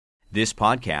This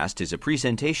podcast is a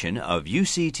presentation of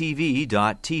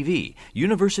UCTV.tv,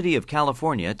 University of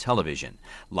California Television.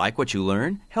 Like what you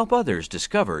learn? Help others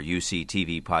discover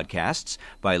UCTV podcasts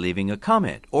by leaving a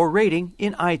comment or rating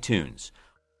in iTunes.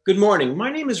 Good morning.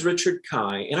 My name is Richard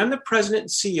Kai, and I'm the president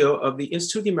and CEO of the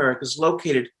Institute of the Americas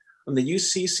located on the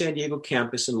UC San Diego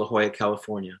campus in La Jolla,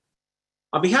 California.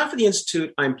 On behalf of the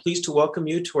Institute, I'm pleased to welcome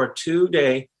you to our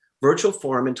two-day virtual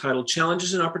forum entitled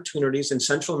Challenges and Opportunities in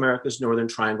Central America's Northern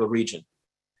Triangle region.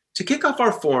 To kick off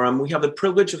our forum, we have the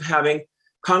privilege of having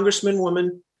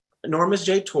Congresswoman Norma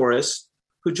Torres,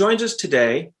 who joins us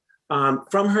today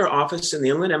from her office in the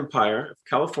Inland Empire of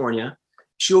California.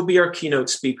 She will be our keynote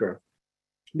speaker.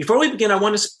 Before we begin, I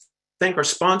want to thank our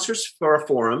sponsors for our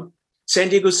forum, San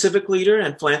Diego civic leader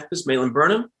and philanthropist Maitland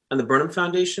Burnham and the Burnham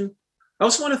Foundation. I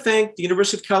also want to thank the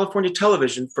University of California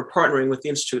Television for partnering with the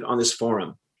Institute on this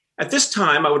forum. At this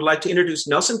time, I would like to introduce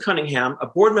Nelson Cunningham, a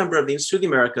board member of the Institute of the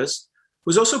Americas, who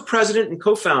is also president and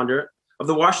co-founder of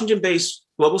the Washington-based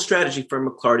global strategy firm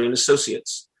McClarty and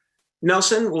Associates.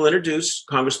 Nelson will introduce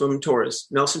Congresswoman Torres.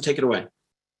 Nelson, take it away.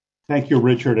 Thank you,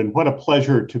 Richard, and what a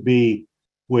pleasure to be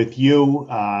with you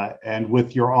and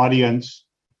with your audience,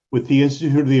 with the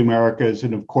Institute of the Americas,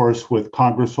 and of course with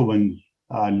Congresswoman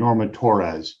Norma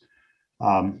Torres.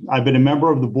 I've been a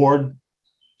member of the board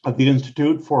of the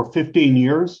Institute for 15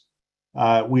 years.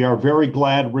 We are very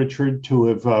glad, Richard, to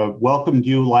have welcomed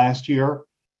you last year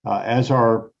as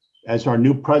our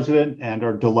new president, and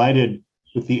are delighted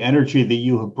with the energy that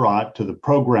you have brought to the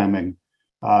programming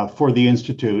for the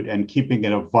Institute and keeping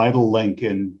it a vital link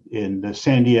in the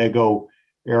San Diego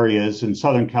areas and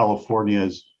Southern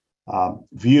California's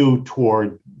view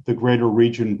toward the greater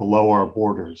region below our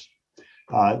borders.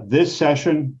 This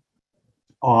session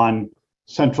on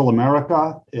Central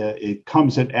America, it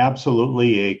comes at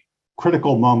absolutely a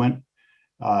critical moment.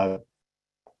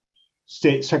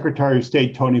 Secretary of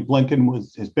State Tony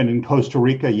Blinken has been in Costa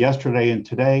Rica yesterday and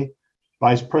today.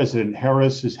 Vice President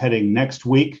Harris is heading next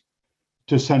week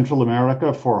to Central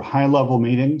America for high-level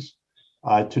meetings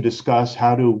to discuss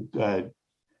how to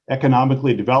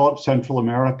economically develop Central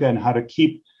America and how to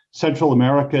keep Central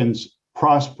Americans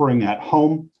prospering at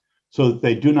home so that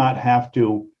they do not have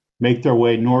to make their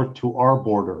way north to our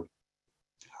border.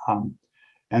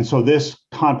 And so this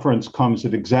conference comes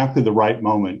at exactly the right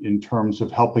moment in terms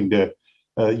of helping to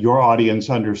your audience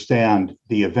understand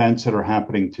the events that are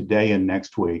happening today and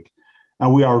next week.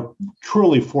 And we are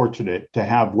truly fortunate to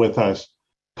have with us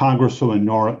Congresswoman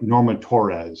Norma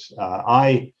Torres.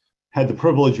 I had the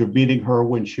privilege of meeting her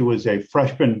when she was a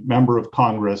freshman member of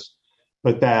Congress,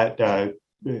 but that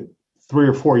 3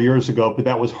 or 4 years ago, but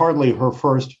that was hardly her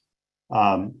first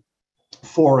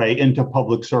foray into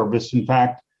public service. In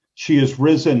fact, she has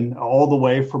risen all the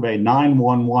way from a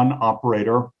 911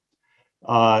 operator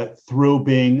through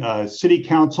being a city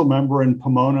council member in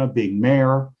Pomona, being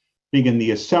mayor, being in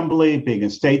the assembly, being a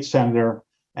state senator,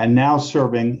 and now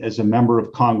serving as a member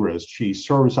of Congress. She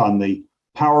serves on the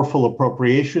powerful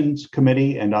Appropriations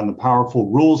Committee and on the powerful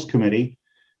Rules Committee,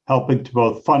 helping to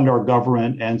both fund our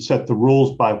government and set the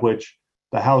rules by which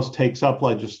the House takes up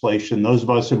legislation. Those of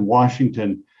us in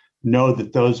Washington know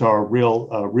that those are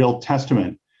real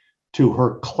testament to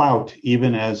her clout,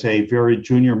 even as a very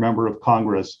junior member of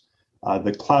Congress,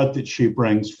 the clout that she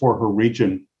brings for her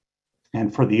region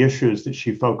and for the issues that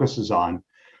she focuses on.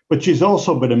 But she's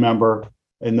also been a member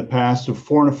in the past of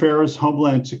Foreign Affairs,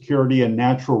 Homeland Security, and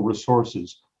Natural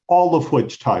Resources, all of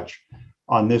which touch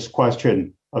on this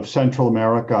question of Central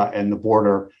America and the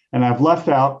border. And I've left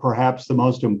out perhaps the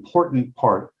most important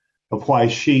part of why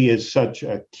she is such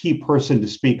a key person to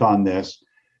speak on this,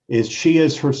 is she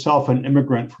is herself an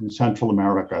immigrant from Central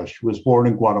America. She was born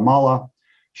in Guatemala.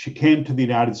 She came to the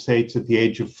United States at the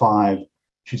age of 5.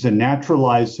 She's a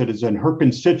naturalized citizen. Her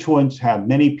constituents have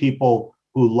many people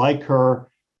who, like her,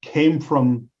 came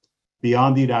from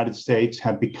beyond the United States,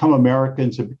 have become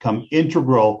Americans, have become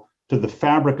integral to the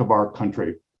fabric of our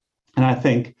country. And I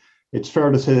think it's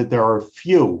fair to say that there are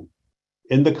few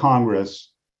in the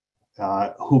Congress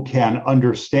who can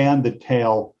understand the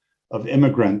tale of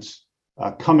immigrants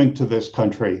coming to this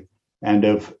country and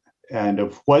of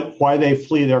why they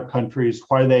flee their countries,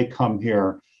 why they come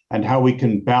here, and how we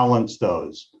can balance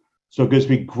those. So it gives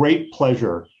me great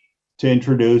pleasure to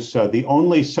introduce the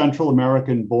only Central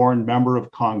American-born member of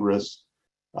Congress,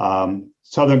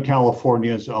 Southern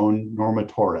California's own Norma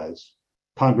Torres.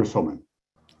 Congresswoman.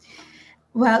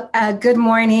 Well, good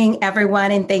morning,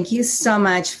 everyone, and thank you so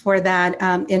much for that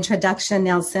introduction,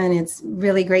 Nelson. It's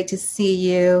really great to see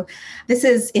you. This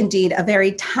is indeed a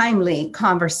very timely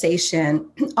conversation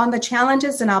on the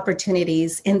challenges and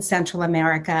opportunities in Central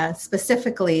America,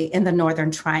 specifically in the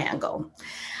Northern Triangle.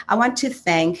 I want to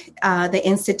thank the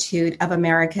Institute of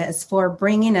Americas for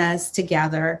bringing us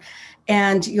together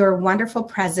and your wonderful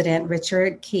president,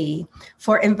 Richard Key,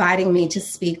 for inviting me to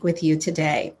speak with you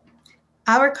today.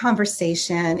 Our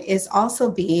conversation is also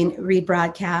being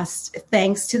rebroadcast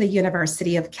thanks to the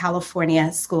University of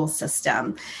California school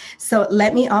system. So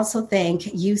let me also thank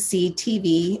UC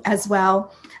TV as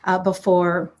well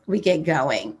before we get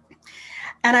going.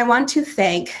 And I want to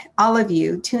thank all of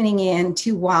you tuning in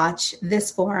to watch this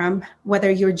forum,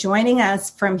 whether you're joining us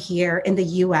from here in the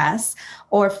US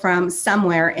or from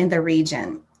somewhere in the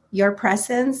region. Your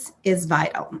presence is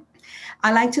vital.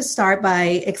 I'd like to start by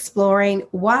exploring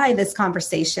why this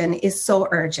conversation is so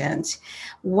urgent.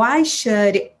 Why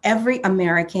should every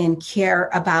American care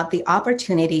about the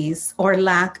opportunities or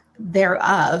lack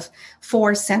thereof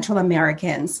for Central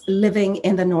Americans living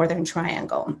in the Northern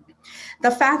Triangle? The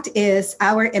fact is,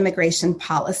 our immigration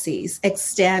policies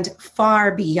extend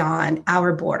far beyond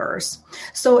our borders.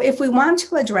 So if we want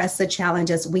to address the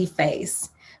challenges we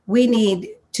face, we need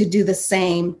to do the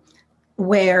same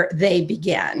where they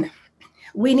begin.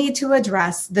 We need to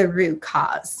address the root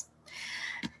cause.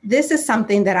 This is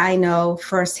something that I know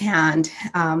firsthand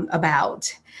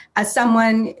about. As some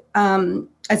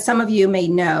of you may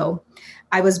know,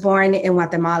 I was born in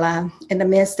Guatemala in the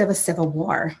midst of a civil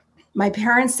war. My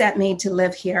parents sent me to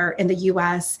live here in the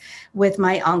U.S. with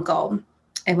my uncle.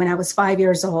 And when I was 5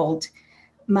 years old,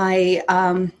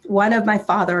 one of my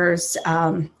father's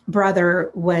brother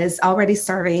was already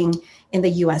serving in the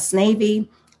U.S. Navy,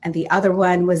 and the other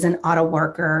one was an auto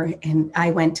worker, and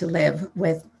I went to live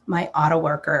with my auto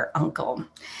worker uncle.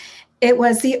 It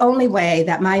was the only way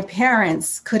that my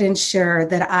parents could ensure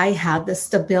that I had the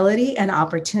stability and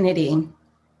opportunity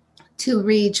to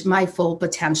reach my full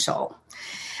potential.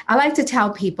 I like to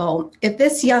tell people, if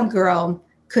this young girl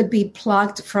could be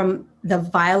plucked from the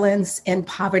violence and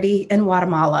poverty in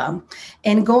Guatemala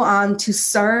and go on to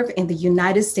serve in the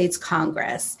United States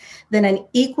Congress, then an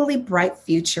equally bright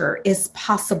future is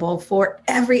possible for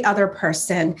every other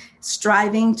person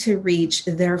striving to reach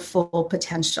their full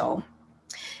potential.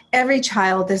 Every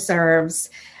child deserves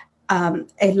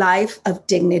a life of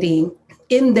dignity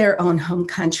in their own home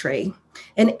country.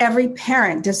 And every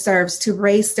parent deserves to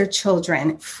raise their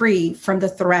children free from the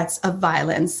threats of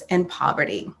violence and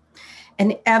poverty.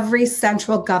 And every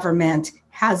central government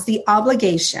has the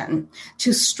obligation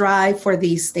to strive for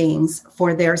these things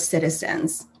for their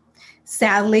citizens.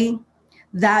 Sadly,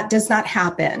 that does not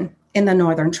happen in the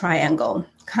Northern Triangle,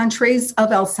 countries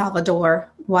of El Salvador,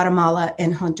 Guatemala,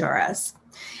 and Honduras.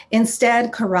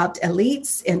 Instead, corrupt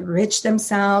elites enrich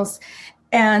themselves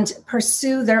and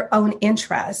pursue their own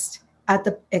interest at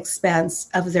the expense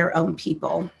of their own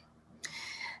people.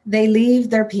 They leave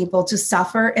their people to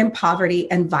suffer in poverty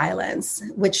and violence,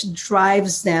 which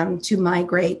drives them to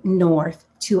migrate north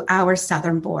to our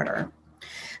southern border.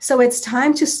 So it's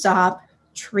time to stop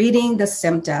treating the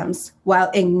symptoms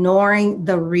while ignoring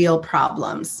the real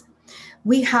problems.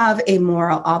 We have a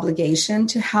moral obligation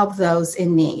to help those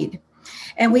in need.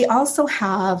 And we also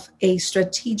have a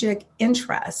strategic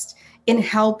interest in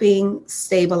helping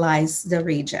stabilize the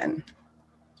region.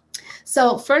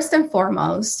 So first and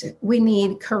foremost, we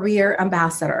need career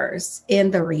ambassadors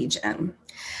in the region.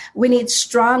 We need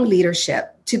strong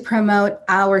leadership to promote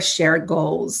our shared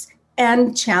goals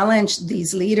and challenge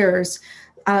these leaders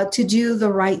to do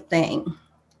the right thing,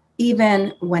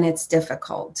 even when it's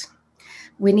difficult.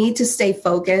 We need to stay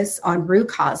focused on root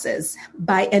causes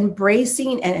by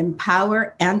embracing and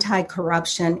empower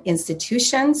anti-corruption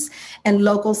institutions and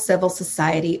local civil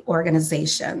society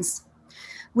organizations.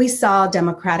 We saw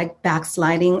Democratic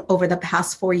backsliding over the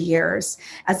past 4 years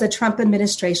as the Trump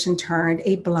administration turned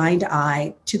a blind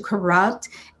eye to corrupt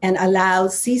and allowed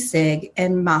CSIG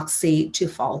and Moxie to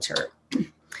falter.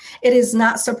 It is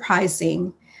not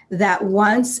surprising that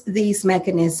once these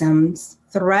mechanisms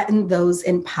threatened those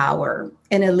in power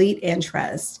and elite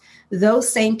interests,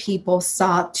 those same people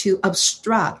sought to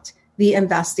obstruct the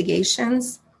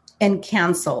investigations and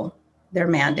cancel their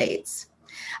mandates.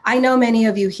 I know many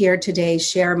of you here today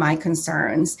share my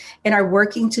concerns and are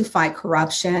working to fight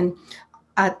corruption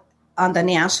on the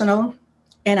national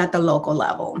and at the local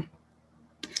level.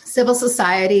 Civil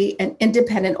society and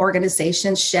independent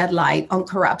organizations shed light on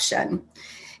corruption,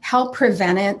 help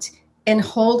prevent it, and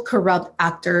hold corrupt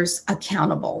actors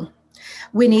accountable.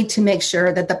 We need to make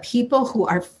sure that the people who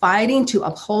are fighting to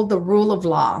uphold the rule of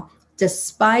law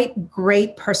despite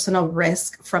great personal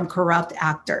risk from corrupt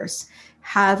actors,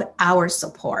 have our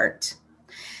support.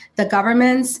 The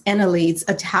governments and elites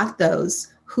attack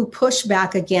those who push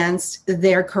back against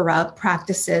their corrupt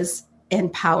practices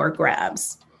and power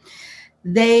grabs.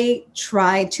 They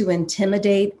try to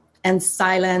intimidate and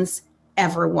silence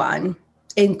everyone,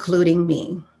 including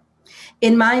me.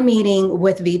 In my meeting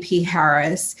with VP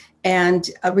Harris and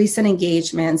recent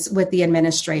engagements with the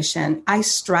administration, I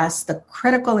stressed the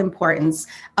critical importance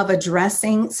of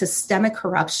addressing systemic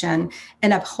corruption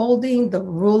and upholding the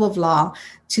rule of law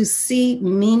to see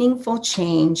meaningful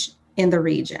change in the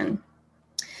region.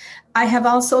 I have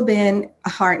also been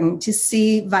heartened to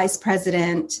see the Vice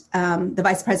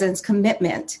President's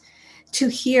commitment to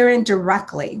hearing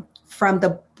directly from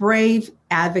the brave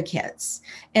advocates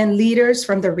and leaders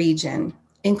from the region,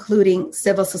 including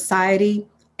civil society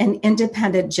and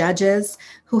independent judges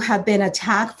who have been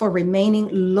attacked for remaining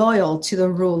loyal to the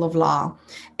rule of law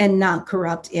and not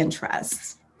corrupt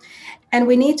interests. And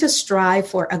we need to strive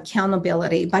for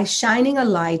accountability by shining a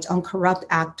light on corrupt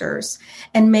actors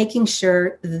and making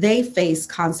sure they face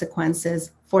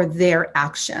consequences for their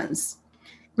actions.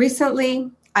 Recently,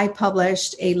 I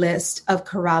published a list of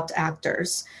corrupt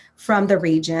actors from the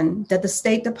region that the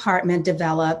State Department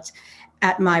developed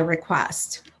at my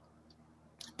request.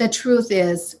 The truth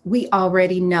is, we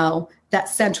already know that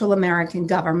Central American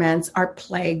governments are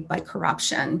plagued by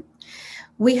corruption.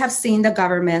 We have seen the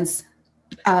governments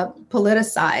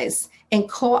politicize and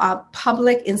co-opt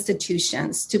public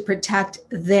institutions to protect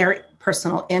their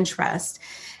personal interest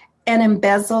and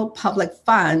embezzle public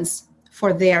funds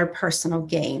for their personal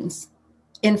gains.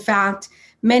 In fact,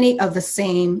 many of the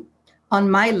same on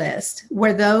my list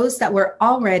were those that were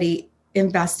already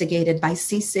investigated by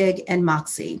CICIG and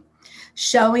MOXIE,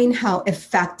 showing how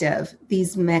effective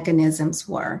these mechanisms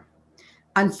were.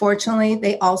 Unfortunately,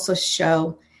 they also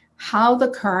show how the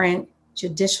current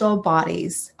judicial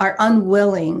bodies are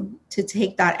unwilling to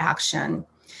take that action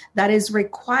that is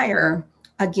required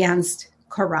against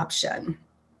corruption.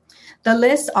 The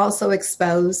list also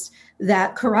exposed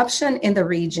that corruption in the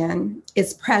region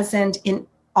is present in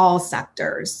all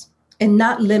sectors and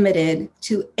not limited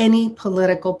to any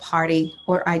political party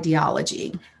or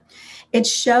ideology. It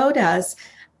showed us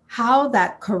how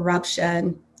that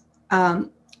corruption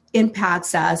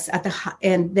impacts us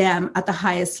and them at the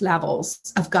highest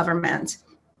levels of government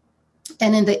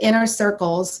and in the inner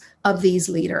circles of these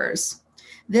leaders.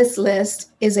 This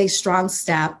list is a strong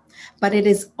step, but it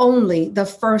is only the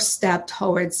first step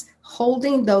towards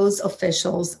holding those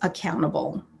officials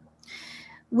accountable.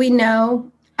 We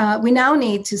now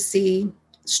need to see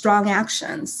strong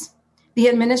actions. The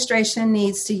administration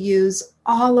needs to use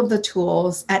all of the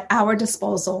tools at our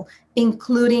disposal,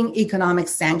 including economic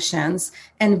sanctions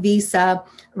and visa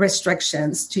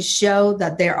restrictions, to show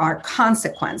that there are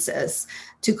consequences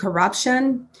to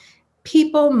corruption.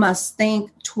 People must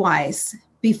think twice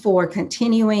before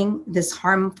continuing this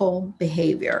harmful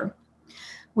behavior.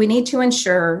 We need to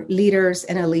ensure leaders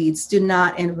and elites do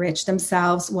not enrich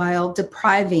themselves while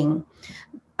depriving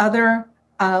other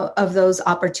of those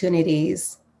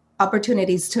opportunities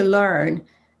to learn,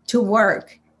 to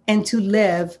work, and to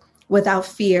live without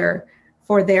fear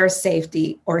for their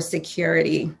safety or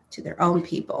security to their own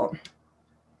people.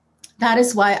 That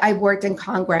is why I worked in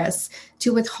Congress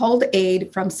to withhold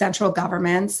aid from central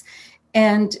governments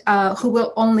and who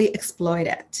will only exploit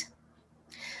it.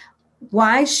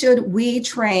 Why should we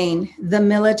train the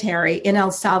military in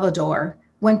El Salvador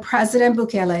when President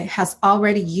Bukele has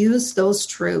already used those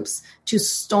troops to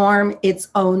storm its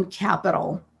own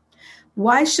capital?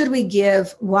 Why should we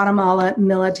give Guatemala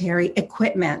military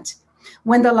equipment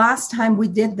when the last time we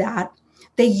did that,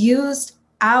 they used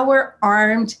our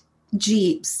armed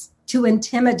jeeps to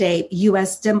intimidate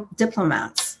U.S.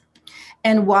 diplomats?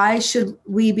 And why should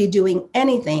we be doing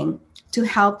anything to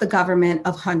help the government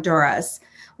of Honduras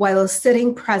while a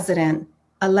sitting president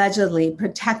allegedly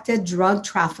protected drug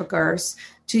traffickers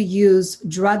to use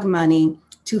drug money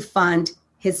to fund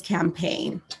his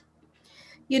campaign?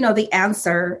 You know the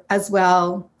answer as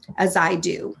well as I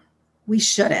do. We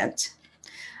shouldn't.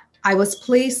 I was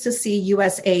pleased to see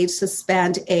U.S. aid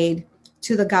suspend aid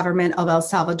to the government of El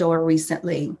Salvador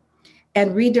recently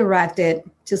and redirect it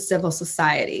to civil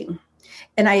society.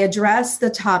 And I addressed the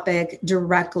topic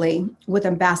directly with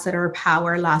Ambassador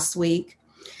Power last week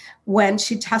when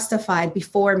she testified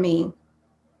before me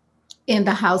in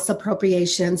the House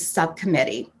Appropriations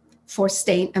Subcommittee for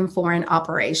State and Foreign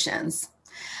Operations.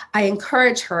 I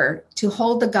encourage her to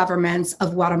hold the governments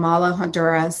of Guatemala,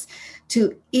 Honduras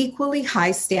to equally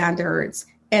high standards,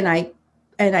 and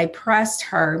I pressed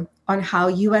her on how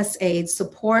U.S. aid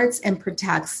supports and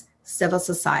protects civil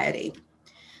society.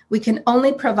 We can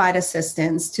only provide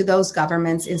assistance to those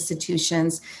governments,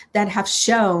 institutions that have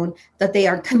shown that they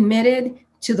are committed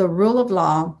to the rule of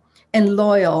law and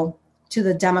loyal to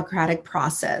the democratic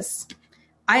process.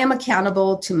 I am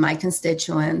accountable to my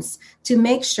constituents to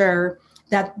make sure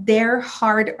that their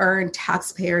hard-earned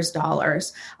taxpayers'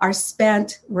 dollars are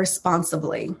spent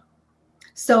responsibly.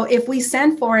 So if we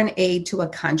send foreign aid to a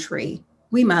country,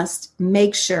 we must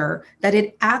make sure that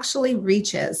it actually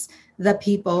reaches the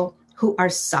people who are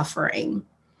suffering.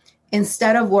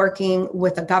 Instead of working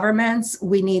with the governments,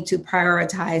 we need to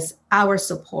prioritize our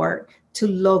support to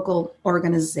local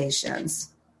organizations.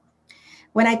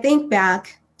 When I think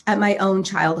back at my own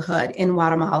childhood in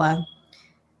Guatemala,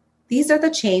 these are the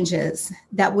changes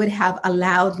that would have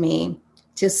allowed me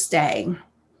to stay,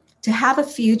 to have a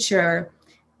future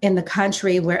in the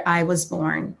country where I was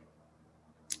born,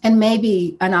 and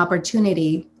maybe an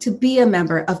opportunity to be a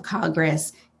member of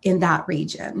Congress in that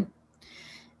region.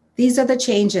 These are the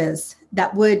changes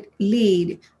that would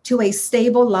lead to a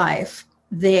stable life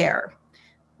there,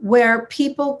 where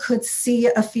people could see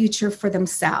a future for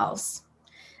themselves.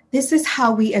 This is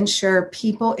how we ensure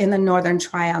people in the Northern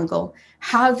Triangle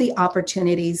have the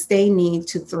opportunities they need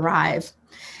to thrive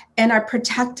and are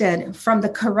protected from the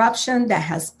corruption that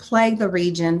has plagued the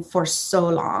region for so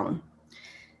long.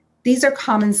 These are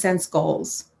common sense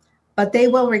goals, but they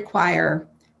will require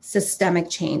systemic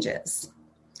changes,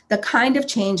 the kind of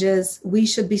changes we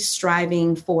should be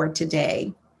striving for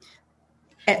today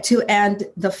to end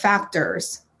the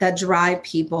factors that drive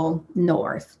people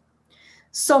north.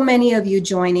 So many of you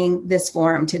joining this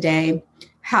forum today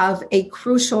have a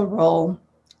crucial role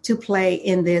to play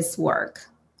in this work.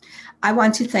 I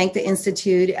want to thank the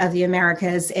Institute of the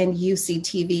Americas and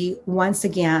UCTV once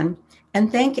again, and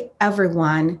thank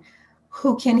everyone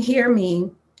who can hear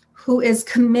me, who is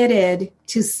committed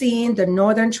to seeing the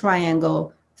Northern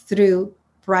Triangle through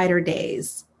brighter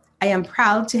days. I am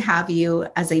proud to have you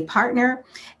as a partner,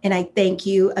 and I thank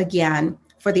you again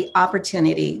for the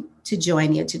opportunity to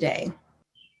join you today.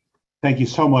 Thank you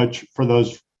so much for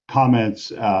those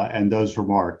comments and those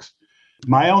remarks.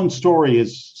 My own story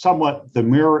is somewhat the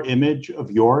mirror image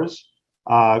of yours.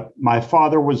 My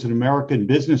father was an American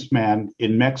businessman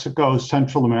in Mexico,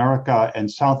 Central America, and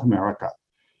South America.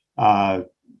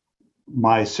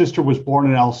 My sister was born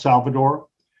in El Salvador.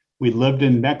 We lived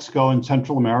in Mexico and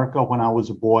Central America when I was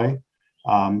a boy.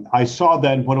 I saw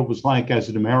then what it was like as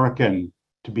an American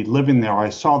to be living there. I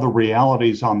saw the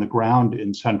realities on the ground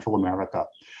in Central America.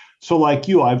 So like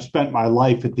you, I've spent my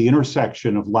life at the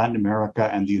intersection of Latin America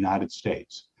and the United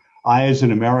States. I, as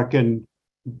an American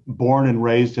born and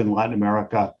raised in Latin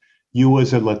America, you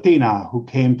as a Latina who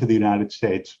came to the United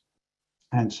States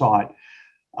and saw it.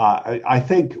 I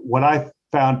think what I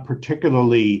found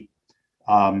particularly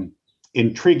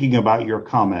intriguing about your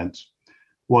comments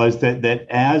was that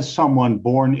as someone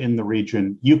born in the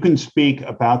region, you can speak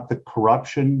about the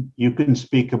corruption, you can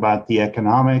speak about the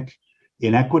economic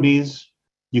inequities,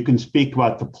 you can speak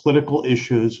about the political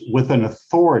issues with an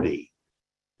authority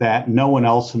that no one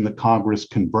else in the Congress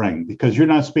can bring, because you're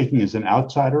not speaking as an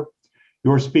outsider,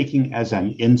 you're speaking as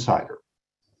an insider.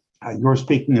 You're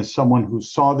speaking as someone who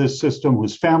saw this system,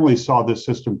 whose family saw this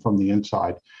system from the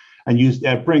inside, and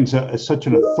that brings such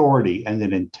an authority and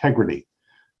an integrity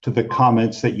to the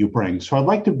comments that you bring. So I'd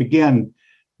like to begin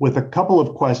with a couple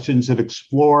of questions that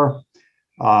explore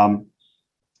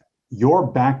your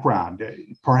background,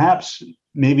 perhaps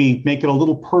maybe make it a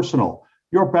little personal.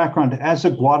 Your background as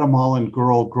a Guatemalan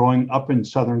girl growing up in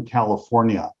Southern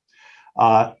California.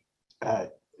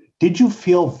 Did you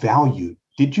feel valued?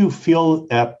 Did you feel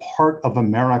a part of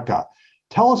America?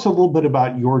 Tell us a little bit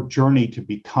about your journey to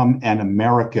become an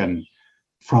American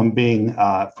from being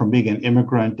an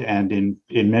immigrant and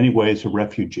in many ways a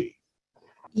refugee.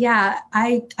 Yeah,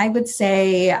 I would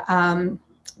say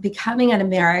becoming an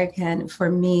American for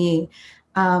me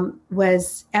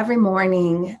was every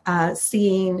morning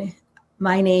seeing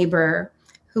my neighbor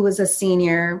who was a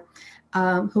senior,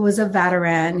 who was a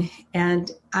veteran.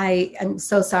 And I am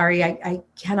so sorry, I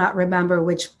cannot remember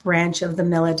which branch of the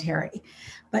military,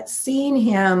 but seeing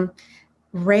him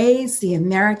raise the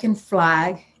American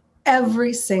flag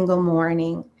every single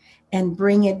morning and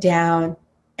bring it down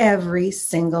every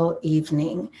single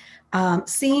evening,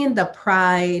 seeing the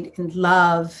pride and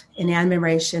love and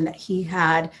admiration that he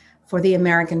had for the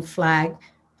American flag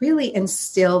really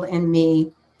instilled in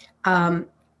me,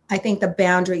 I think, the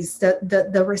boundaries,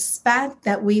 the respect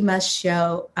that we must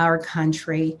show our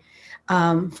country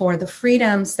for the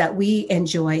freedoms that we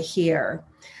enjoy here.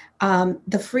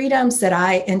 The freedoms that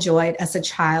I enjoyed as a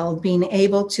child, being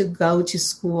able to go to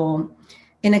school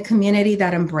in a community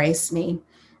that embraced me,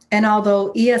 And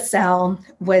although ESL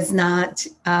was not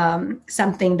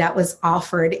something that was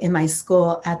offered in my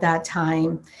school at that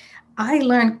time, I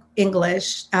learned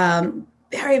English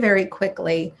very, very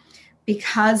quickly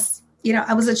because,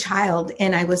 I was a child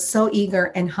and I was so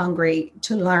eager and hungry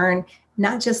to learn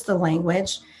not just the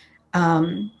language,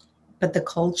 but the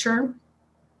culture.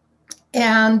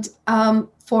 And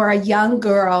for a young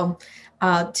girl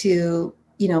to,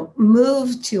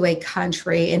 move to a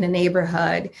country in a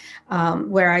neighborhood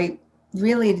where I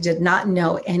really did not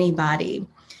know anybody,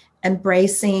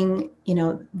 embracing,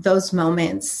 those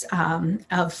moments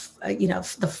of,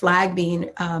 the flag being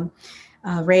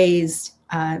raised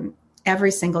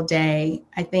every single day,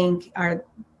 I think are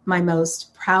my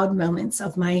most proud moments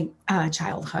of my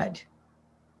childhood.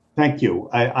 Thank you.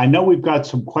 I know we've got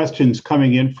some questions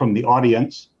coming in from the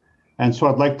audience, and so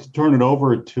I'd like to turn it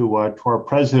over to our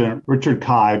president, Richard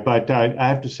Kai. But I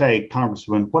have to say,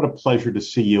 Congresswoman, what a pleasure to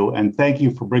see you, and thank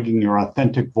you for bringing your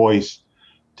authentic voice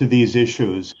to these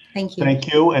issues. Thank you.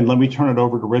 Thank you, and let me turn it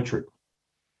over to Richard.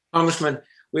 Congressman,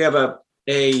 we have a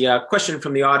question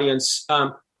from the audience.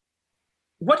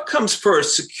 What comes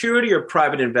first, security or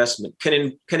private investment?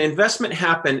 Can investment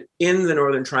happen in the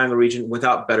Northern Triangle region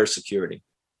without better security?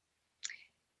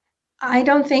 I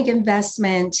don't think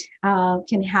investment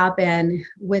can happen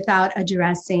without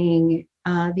addressing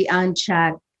the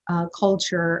unchecked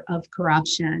culture of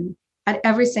corruption at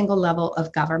every single level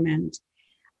of government.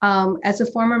 As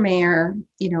a former mayor,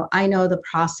 I know the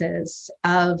process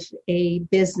of a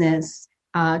business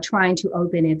trying to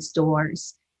open its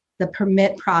doors, the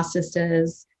permit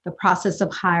processes, the process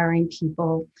of hiring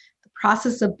people, the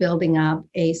process of building up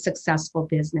a successful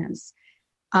business.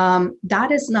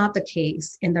 That is not the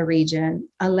case in the region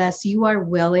unless you are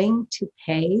willing to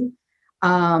pay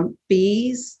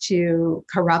fees to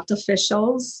corrupt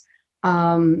officials,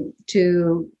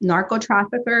 to narco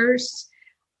traffickers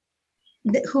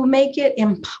who make it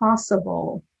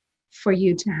impossible for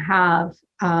you to have,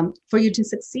 for you to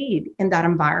succeed in that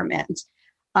environment.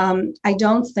 I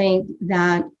don't think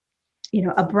that,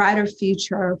 a brighter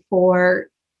future for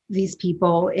these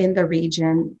people in the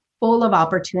region, full of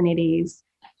opportunities,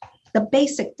 the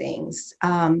basic things,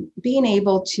 being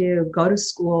able to go to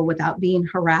school without being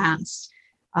harassed,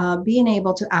 being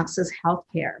able to access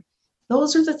healthcare.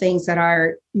 Those are the things that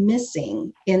are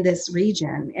missing in this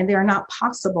region, and they are not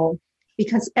possible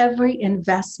because every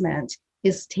investment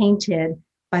is tainted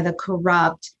by the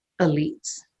corrupt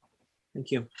elites.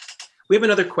 Thank you. We have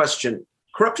another question.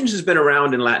 Corruption has been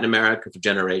around in Latin America for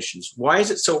generations. Why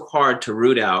is it so hard to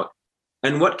root out?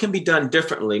 And what can be done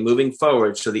differently moving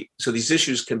forward so these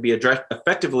issues can be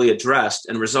effectively addressed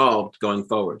and resolved going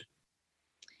forward?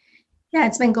 Yeah,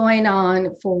 it's been going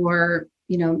on for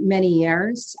many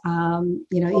years.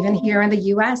 Even here in the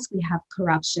U.S. we have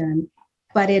corruption,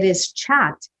 but it is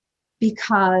checked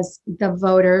because the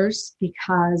voters,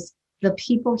 because the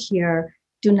people here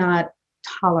do not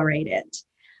tolerate it.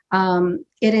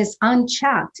 It is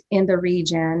unchecked in the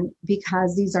region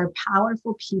because these are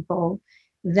powerful people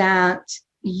that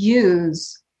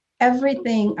use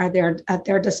everything at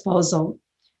their disposal.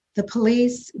 The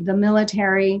police, the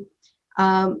military,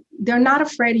 they're not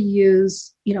afraid to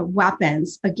use,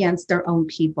 weapons against their own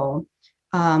people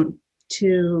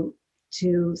to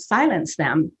silence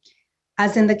them.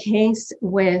 As in the case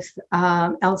with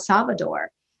El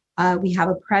Salvador, we have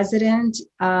a president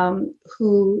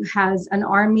who has an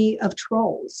army of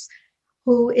trolls,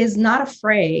 who is not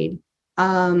afraid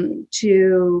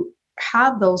to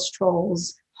have those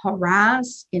trolls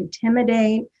harass,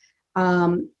 intimidate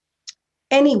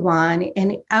anyone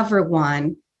and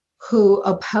everyone who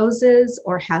opposes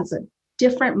or has a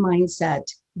different mindset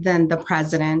than the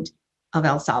president of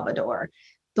El Salvador.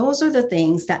 Those are the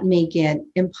things that make it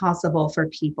impossible for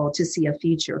people to see a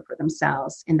future for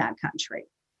themselves in that country.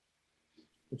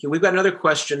 Okay, we've got another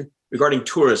question regarding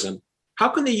tourism. How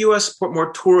can the U.S. support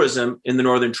more tourism in the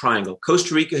Northern Triangle?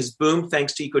 Costa Rica has boomed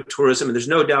thanks to ecotourism, and there's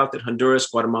no doubt that Honduras,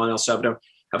 Guatemala, and El Salvador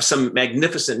have some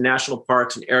magnificent national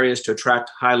parks and areas to attract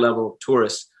high-level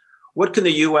tourists. What can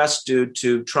the U.S. do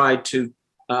to try to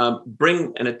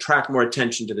bring and attract more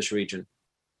attention to this region?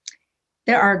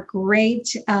 There are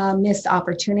great missed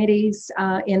opportunities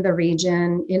in the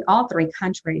region, in all three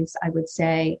countries, I would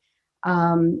say.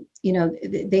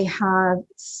 They have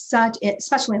such,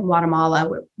 especially in Guatemala,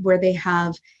 where they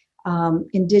have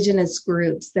indigenous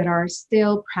groups that are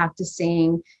still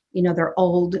practicing, their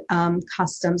old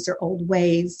customs, their old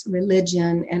ways,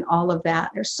 religion, and all of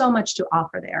that. There's so much to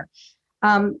offer there.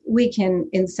 We can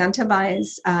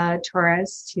incentivize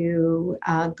tourists to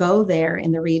go there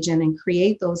in the region and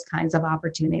create those kinds of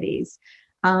opportunities.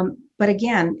 But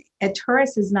again, a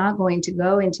tourist is not going to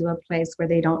go into a place where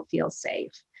they don't feel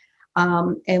safe.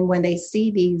 And when they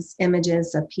see these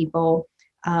images of people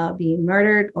being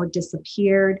murdered or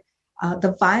disappeared,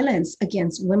 the violence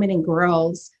against women and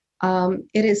girls,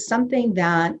 it is something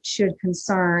that should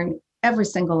concern every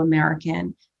single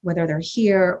American, whether they're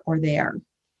here or there.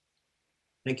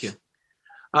 Thank you.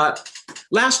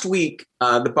 Last week,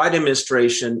 the Biden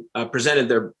administration presented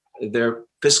their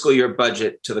fiscal year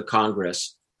budget to the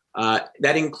Congress.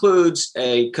 That includes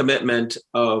a commitment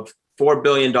of $4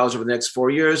 billion over the next 4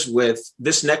 years, with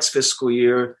this next fiscal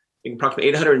year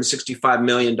approximately $865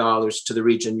 million to the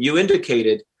region. You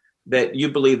indicated that you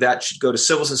believe that should go to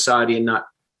civil society and not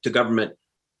to government.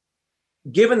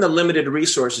 Given the limited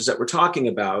resources that we're talking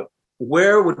about,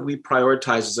 where would we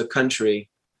prioritize as a country?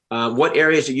 What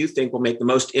areas do you think will make the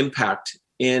most impact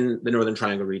in the Northern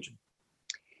Triangle region?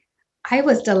 I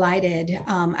was delighted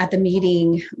at the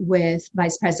meeting with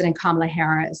Vice President Kamala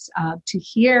Harris to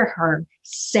hear her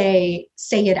say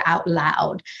it out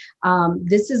loud.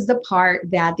 This is the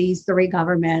part that these three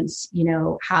governments,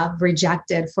 have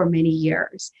rejected for many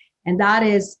years. And that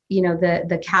is,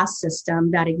 the caste system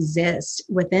that exists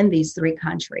within these three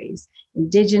countries: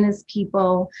 Indigenous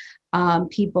people,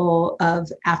 people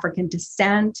of African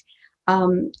descent.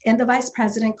 And the vice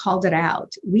president called it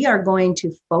out. We are going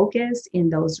to focus in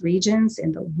those regions,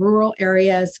 in the rural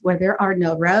areas where there are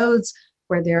no roads,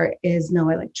 where there is no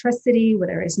electricity, where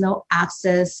there is no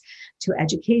access to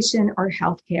education or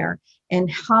healthcare, and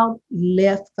help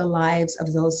lift the lives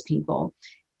of those people,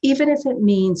 even if it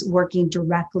means working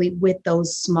directly with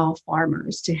those small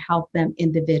farmers to help them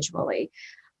individually.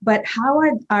 But how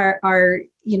are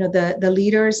the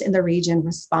leaders in the region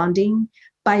responding?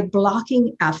 By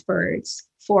blocking efforts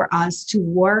for us to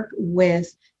work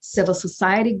with civil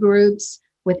society groups,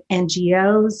 with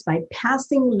NGOs, by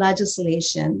passing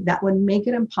legislation that would make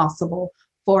it impossible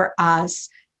for us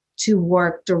to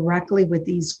work directly with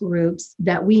these groups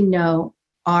that we know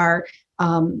are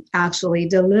actually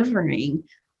delivering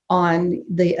on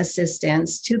the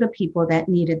assistance to the people that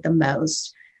need it the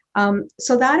most.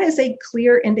 So that is a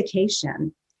clear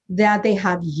indication that they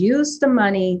have used the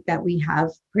money that we have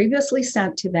previously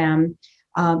sent to them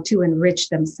to enrich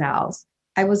themselves.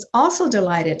 I was also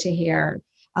delighted to hear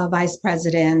Vice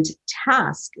President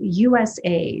task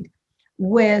USAID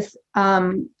with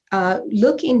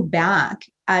looking back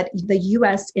at the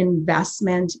U.S.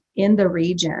 investment in the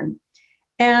region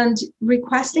and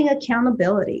requesting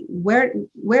accountability. Where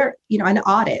an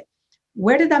audit.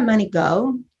 Where did that money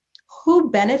go? Who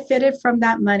benefited from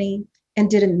that money? And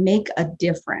did it make a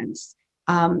difference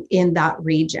in that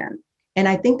region? And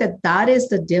I think that is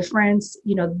the difference.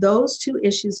 Those two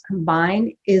issues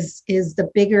combined is the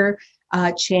bigger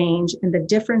change and the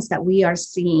difference that we are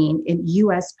seeing in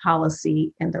U.S.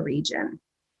 policy in the region.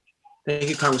 Thank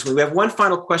you, Congresswoman. We have one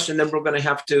final question, then we're going to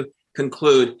have to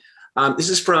conclude. This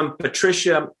is from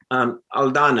Patricia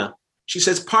Aldana. She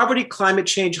says, poverty, climate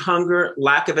change, hunger,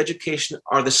 lack of education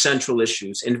are the central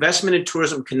issues. Investment in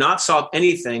tourism cannot solve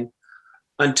anything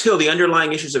until the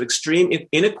underlying issues of extreme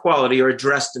inequality are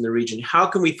addressed in the region. How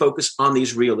can we focus on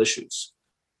these real issues?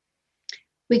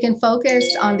 We can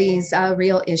focus on these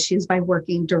real issues by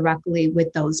working directly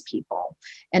with those people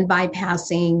and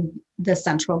bypassing the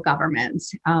central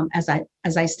governments, as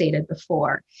I stated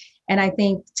before. And I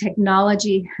think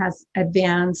technology has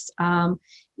advanced,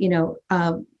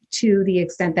 to the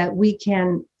extent that we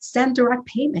can send direct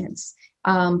payments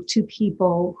to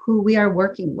people who we are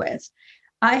working with.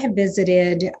 I have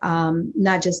visited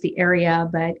not just the area,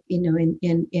 but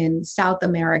in South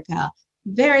America,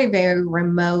 very, very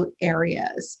remote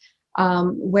areas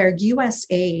where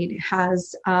USAID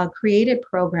has created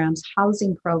programs,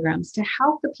 housing programs, to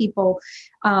help the people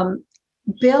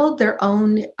build their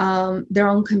own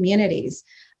communities.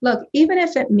 Look, even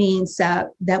if it means that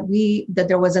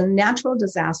there was a natural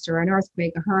disaster, an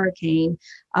earthquake, a hurricane,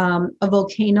 a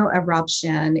volcano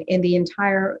eruption, in the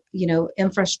entire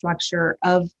infrastructure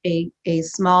of a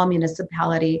small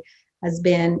municipality has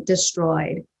been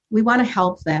destroyed, we want to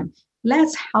help them.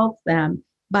 Let's help them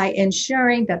by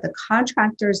ensuring that the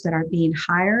contractors that are being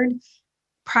hired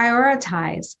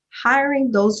prioritize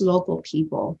hiring those local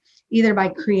people, either by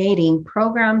creating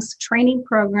programs, training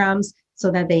programs,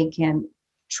 so that they can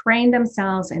train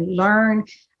themselves and learn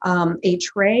a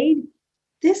trade.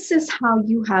 This is how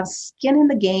you have skin in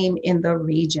the game in the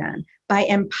region, by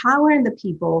empowering the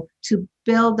people to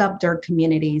build up their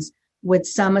communities with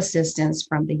some assistance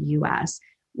from the U.S.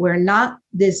 We're not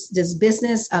this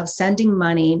business of sending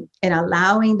money and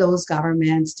allowing those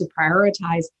governments to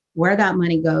prioritize where that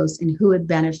money goes and who it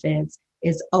benefits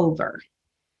is over.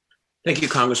 Thank you,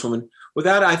 Congresswoman. With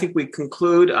that, I think we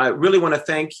conclude. I really want to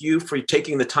thank you for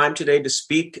taking the time today to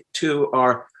speak to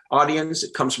our audience.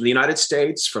 It comes from the United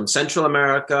States, from Central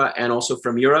America, and also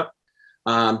from Europe.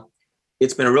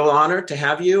 It's been a real honor to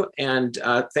have you, and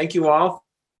thank you all.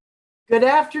 Good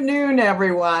afternoon,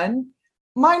 everyone.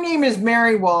 My name is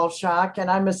Mary Walshock,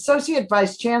 and I'm Associate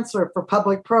Vice Chancellor for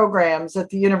Public Programs at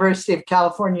the University of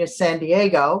California, San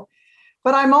Diego.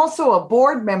 But I'm also a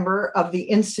board member of the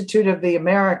Institute of the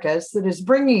Americas that is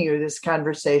bringing you this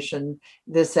conversation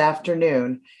this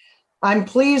afternoon. I'm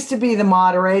pleased to be the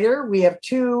moderator. We have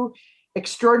two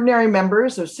extraordinary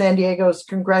members of San Diego's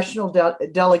congressional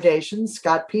delegation,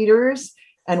 Scott Peters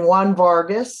and Juan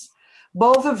Vargas,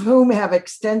 both of whom have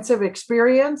extensive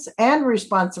experience and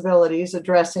responsibilities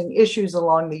addressing issues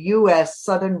along the U.S.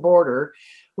 southern border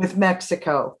with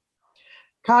Mexico.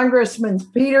 Congressman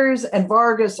Peters and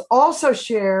Vargas also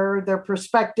share their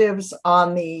perspectives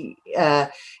on the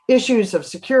issues of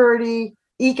security,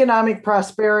 economic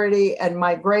prosperity, and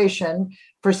migration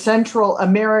for Central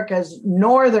America's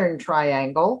Northern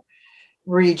Triangle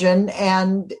region.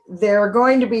 And they're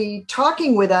going to be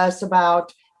talking with us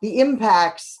about the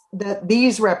impacts that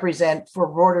these represent for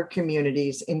border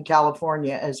communities in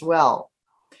California as well.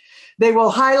 They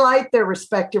will highlight their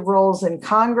respective roles in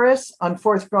Congress on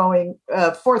forthcoming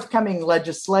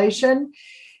legislation,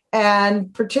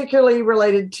 and particularly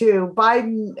related to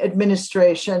Biden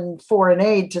administration foreign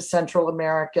aid to Central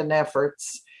American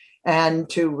efforts and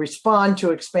to respond to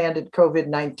expanded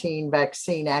COVID-19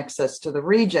 vaccine access to the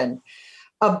region.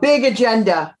 A big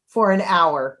agenda for an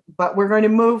hour, but we're going to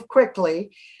move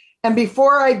quickly. And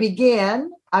before I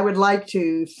begin, I would like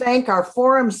to thank our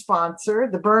forum sponsor,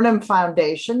 the Burnham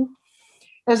Foundation,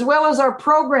 as well as our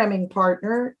programming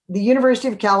partner, the University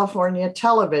of California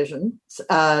Television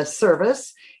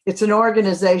Service. It's an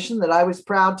organization that I was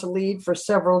proud to lead for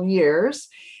several years,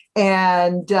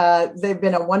 and they've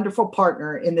been a wonderful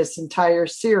partner in this entire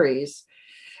series.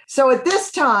 So at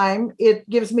this time, it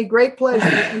gives me great pleasure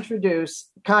to introduce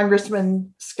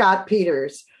Congressman Scott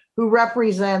Peters, who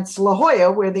represents La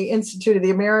Jolla, where the Institute of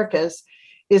the Americas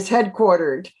is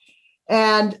headquartered.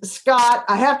 And Scott,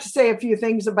 I have to say a few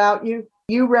things about you.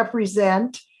 You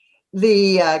represent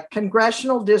the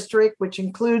congressional district, which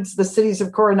includes the cities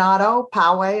of Coronado,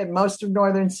 Poway, and most of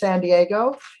northern San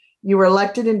Diego. You were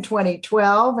elected in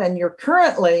 2012, and you're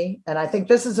currently, and I think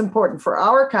this is important for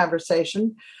our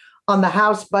conversation, on the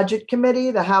House Budget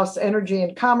Committee, the House Energy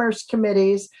and Commerce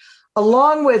Committees,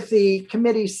 along with the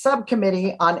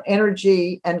subcommittee on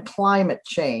energy and climate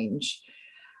change.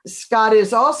 Scott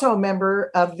is also a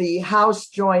member of the House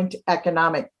Joint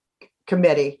Economic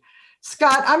Committee.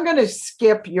 Scott, I'm going to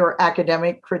skip your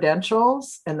academic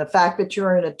credentials and the fact that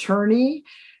you're an attorney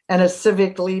and a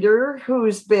civic leader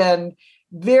who's been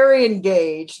very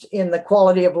engaged in the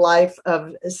quality of life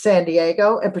of San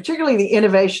Diego, and particularly the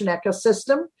innovation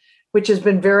ecosystem, which has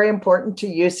been very important to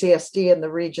UCSD and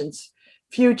the region's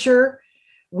future.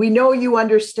 We know you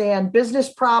understand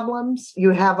business problems.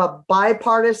 You have a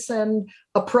bipartisan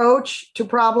approach to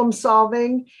problem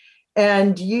solving,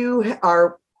 and you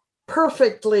are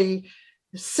perfectly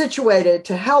situated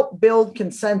to help build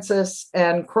consensus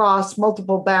and cross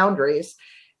multiple boundaries.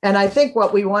 And I think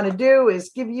what we want to do is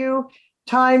give you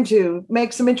time to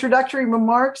make some introductory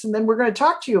remarks, and then we're going to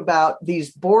talk to you about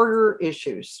these border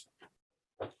issues.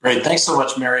 Great. Thanks so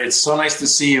much, Mary. It's so nice to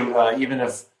see you, even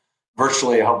if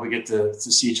virtually. I hope we get to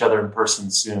see each other in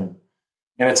person soon.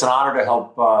 And it's an honor to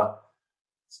help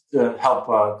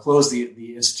close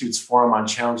the Institute's forum on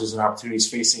challenges and opportunities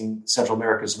facing Central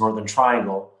America's Northern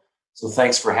Triangle. So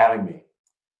thanks for having me.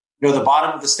 You know, the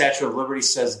bottom of the Statue of Liberty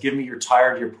says, "Give me your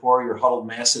tired, your poor, your huddled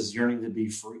masses yearning to be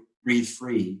free, breathe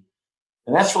free."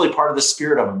 And that's really part of the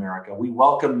spirit of America. We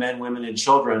welcome men, women, and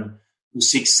children who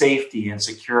seek safety and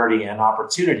security and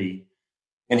opportunity.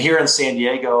 And here in San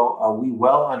Diego, we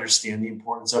well understand the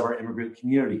importance of our immigrant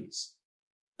communities.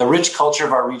 The rich culture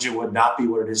of our region would not be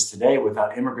what it is today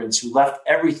without immigrants who left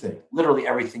everything, literally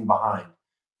everything behind,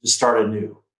 to start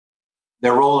anew.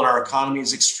 Their role in our economy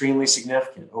is extremely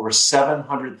significant. Over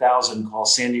 700,000 call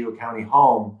San Diego County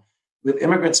home, with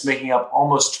immigrants making up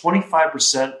almost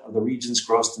 25% of the region's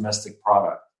gross domestic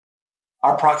product.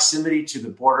 Our proximity to the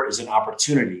border is an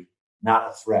opportunity, not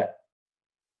a threat.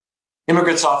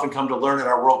 Immigrants often come to learn at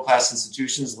our world-class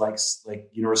institutions like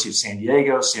University of San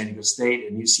Diego State,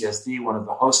 and UCSD, one of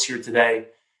the hosts here today.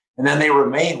 And then they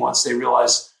remain once they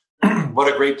realize what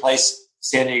a great place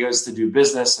San Diego is to do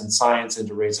business and science and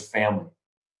to raise a family.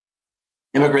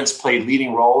 Immigrants played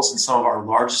leading roles in some of our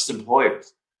largest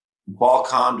employers, from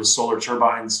Qualcomm to Solar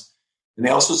Turbines, and they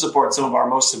also support some of our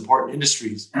most important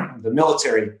industries, the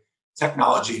military,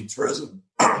 technology, and tourism.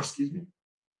 Excuse me.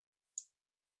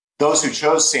 Those who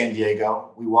chose San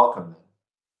Diego, we welcome them.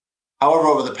 However,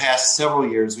 over the past several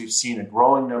years, we've seen a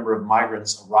growing number of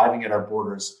migrants arriving at our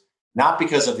borders, not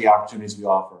because of the opportunities we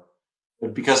offer,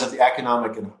 but because of the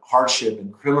economic and hardship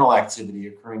and criminal activity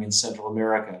occurring in Central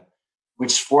America,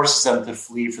 which forces them to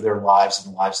flee for their lives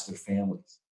and the lives of their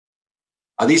families.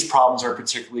 These problems are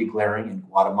particularly glaring in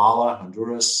Guatemala,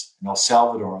 Honduras, and El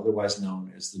Salvador, otherwise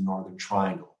known as the Northern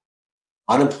Triangle.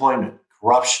 Unemployment,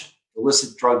 corruption,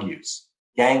 illicit drug use,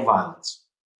 gang violence,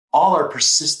 all are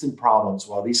persistent problems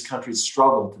while these countries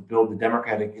struggle to build the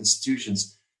democratic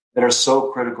institutions that are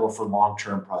so critical for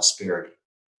long-term prosperity.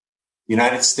 The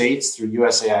United States, through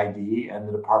USAID and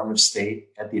the Department of State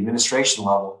at the administration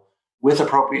level, with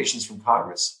appropriations from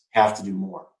Congress, have to do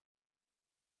more.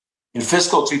 In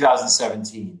fiscal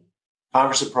 2017,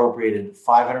 Congress appropriated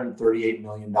 $538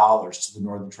 million to the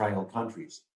Northern Triangle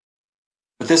countries.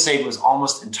 But this aid was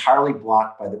almost entirely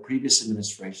blocked by the previous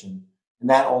administration, and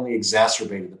that only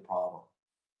exacerbated the problem.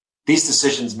 These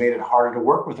decisions made it harder to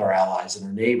work with our allies and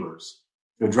our neighbors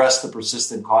to address the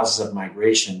persistent causes of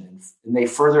migration, and they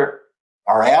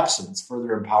our absence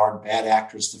further empowered bad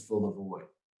actors to fill the void.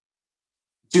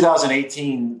 In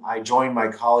 2018, I joined my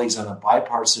colleagues on a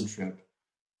bipartisan trip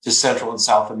to Central and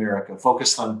South America,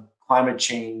 focused on climate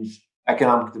change,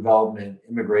 economic development,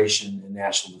 immigration, and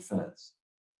national defense.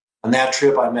 On that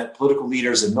trip, I met political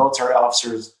leaders and military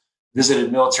officers,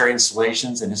 visited military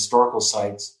installations and historical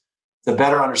sites to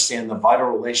better understand the vital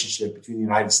relationship between the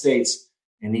United States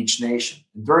and each nation.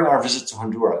 And during our visit to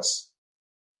Honduras,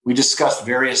 we discussed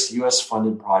various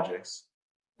U.S.-funded projects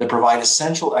that provide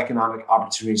essential economic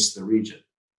opportunities to the region.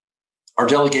 Our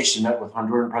delegation met with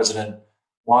Honduran President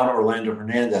Juan Orlando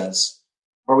Hernandez,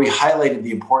 where we highlighted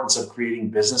the importance of creating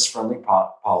business-friendly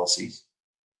policies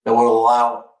that will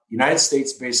allow United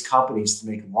States-based companies to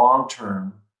make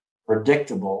long-term,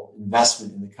 predictable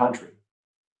investment in the country.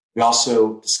 We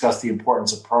also discussed the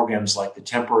importance of programs like the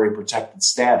Temporary Protected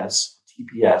Status,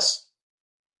 TPS,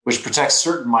 which protects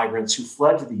certain migrants who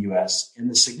fled to the U.S., and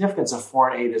the significance of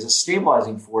foreign aid as a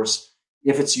stabilizing force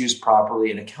if it's used properly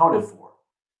and accounted for.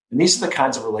 And these are the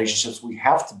kinds of relationships we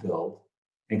have to build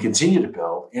and continue to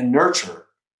build and nurture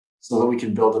so that we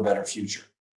can build a better future.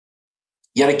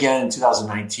 Yet again, in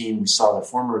 2019, we saw the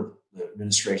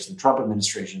Trump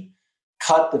administration,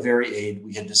 cut the very aid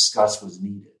we had discussed was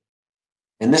needed.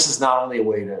 And this is not only a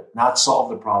way to not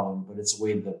solve the problem, but it's a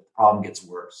way that the problem gets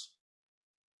worse.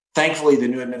 Thankfully, the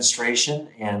new administration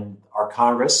and our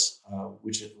Congress,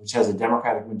 which has a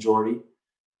Democratic majority,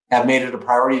 have made it a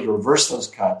priority to reverse those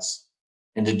cuts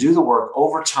and to do the work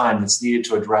over time that's needed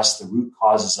to address the root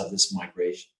causes of this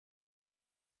migration.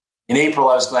 In April,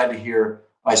 I was glad to hear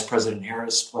Vice President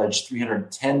Harris pledge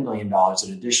 $310 million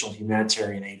in additional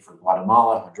humanitarian aid for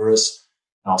Guatemala, Honduras,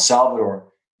 and El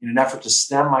Salvador in an effort to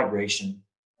stem migration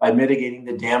by mitigating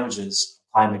the damages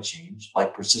of climate change,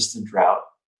 like persistent drought,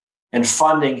 and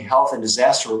funding health and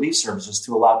disaster relief services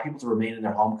to allow people to remain in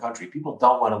their home country. People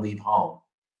don't want to leave home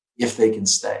if they can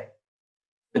stay.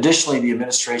 Additionally, the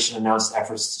administration announced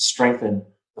efforts to strengthen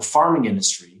the farming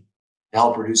industry to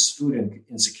help reduce food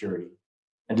insecurity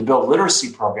and to build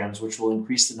literacy programs which will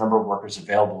increase the number of workers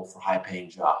available for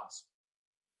high-paying jobs.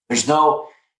 There's no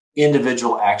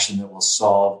individual action that will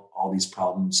solve all these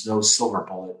problems, no silver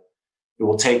bullet. It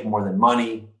will take more than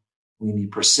money. We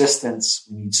need persistence.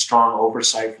 We need strong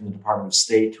oversight from the Department of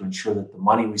State to ensure that the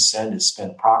money we send is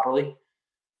spent properly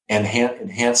and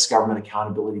enhance government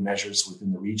accountability measures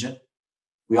within the region.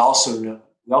 We also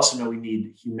know we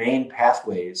need humane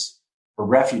pathways for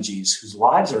refugees whose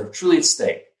lives are truly at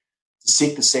stake to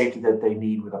seek the safety that they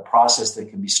need with a process that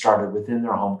can be started within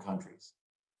their home countries.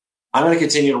 I'm going to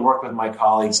continue to work with my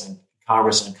colleagues in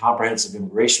Congress on comprehensive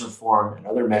immigration reform and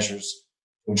other measures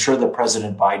to ensure that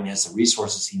President Biden has the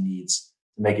resources he needs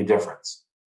to make a difference.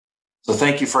 So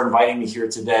thank you for inviting me here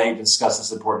today to discuss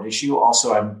this important issue.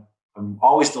 Also, I'm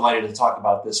always delighted to talk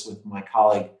about this with my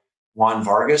colleague, Juan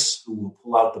Vargas, who will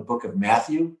pull out the book of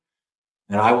Matthew,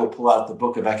 and I will pull out the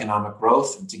book of economic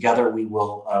growth. And together we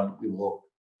will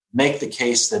make the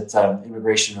case that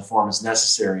immigration reform is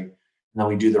necessary, and then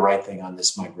we do the right thing on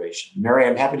this migration. Mary,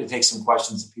 I'm happy to take some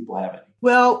questions if people have any.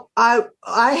 Well, I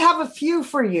have a few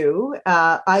for you.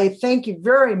 I thank you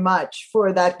very much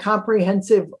for that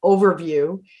comprehensive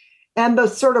overview and the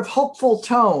sort of hopeful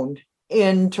tone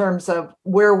in terms of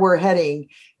where we're heading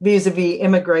vis-a-vis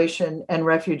immigration and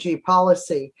refugee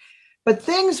policy. But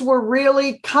things were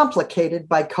really complicated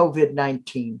by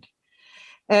COVID-19.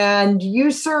 And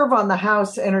you serve on the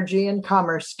House Energy and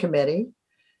Commerce Committee.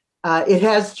 It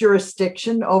has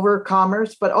jurisdiction over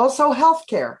commerce, but also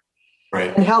healthcare,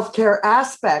 right, and healthcare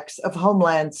aspects of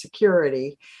homeland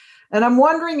security. And I'm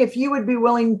wondering if you would be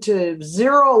willing to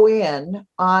zero in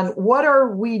on what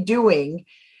are we doing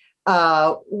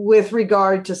with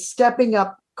regard to stepping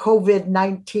up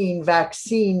COVID-19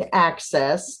 vaccine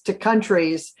access to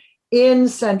countries in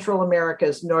Central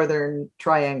America's Northern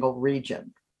Triangle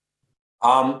region?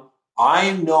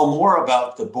 I know more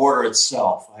about the border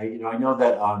itself. I know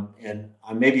that, and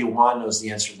maybe Juan knows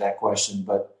the answer to that question,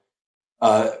 but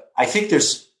I think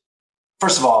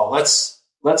first of all,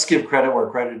 let's give credit where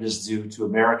credit is due to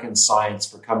American science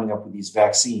for coming up with these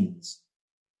vaccines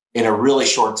in a really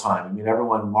short time. I mean,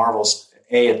 everyone marvels,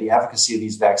 at the efficacy of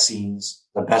these vaccines,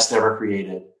 the best ever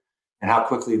created, and how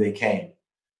quickly they came.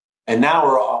 And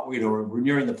now we're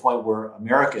nearing the point where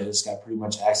America has got pretty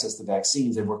much access to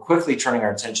vaccines, and we're quickly turning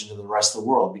our attention to the rest of the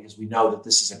world because we know that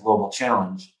this is a global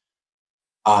challenge.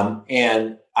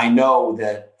 And I know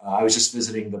that I was just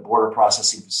visiting the border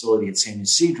processing facility at San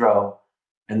Ysidro,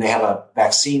 and they have a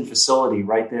vaccine facility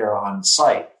right there on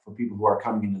site for people who are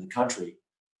coming into the country.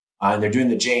 And they're doing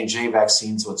the J&J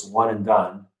vaccine, so it's one and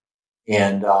done.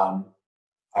 And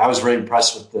I was really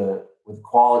impressed with the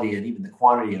quality and even the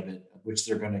quantity of it, which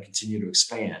they're going to continue to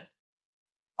expand.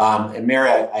 And Mary,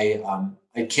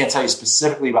 I can't tell you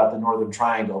specifically about the Northern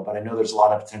Triangle, but I know there's a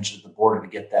lot of potential at the border to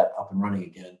get that up and running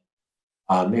again.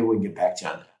 Maybe we can get back to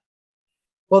you on that.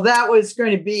 Well, that was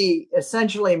going to be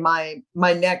essentially my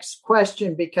next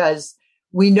question, because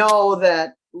we know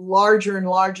that larger and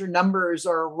larger numbers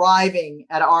are arriving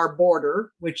at our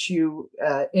border, which you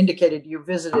indicated you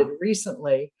visited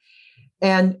recently.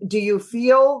 And do you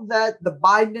feel that the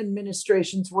Biden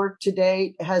administration's work to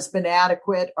date has been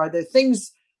adequate? Are there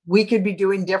things we could be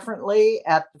doing differently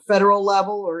at the federal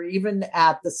level or even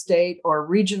at the state or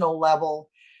regional level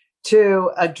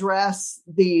to address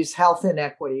these health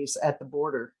inequities at the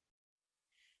border?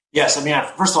 Yes, I mean,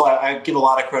 first of all, I give a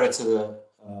lot of credit to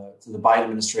the Biden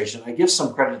administration. I give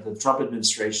some credit to the Trump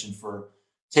administration for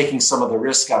taking some of the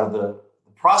risk out of the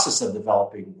process of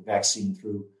developing the vaccine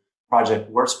through Project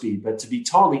Warp Speed. But to be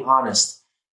totally honest,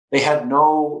 they had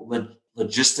no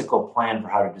logistical plan for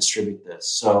how to distribute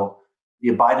this. So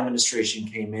the Biden administration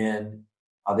came in,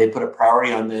 they put a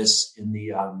priority on this in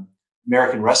the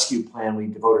American Rescue Plan. We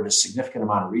devoted a significant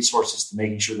amount of resources to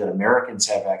making sure that Americans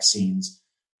have vaccines.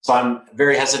 So I'm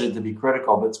very hesitant to be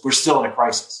critical, but we're still in a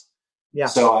crisis. Yeah.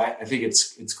 So I think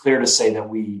it's clear to say that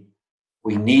we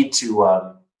need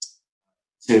to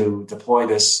deploy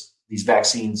these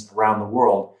vaccines around the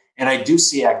world. And I do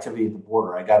see activity at the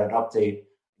border. I got an update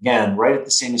again right at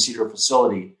the San Ysidro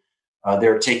facility.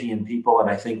 They're taking in people, and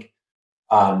I think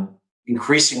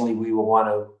increasingly we will want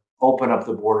to open up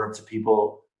the border to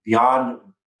people beyond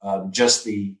just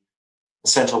the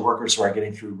essential workers who are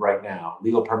getting through right now,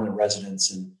 legal permanent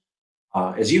residents. And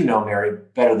as you know, Mary,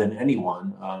 better than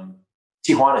anyone,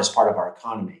 Tijuana is part of our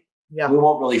economy. Yeah. We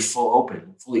won't really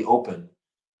fully open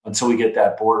until we get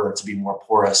that border to be more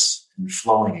porous and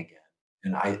flowing again.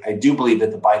 And I do believe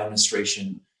that the Biden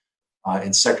administration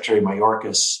and Secretary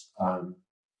Mayorkas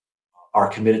are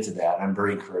committed to that. I'm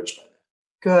very encouraged by that.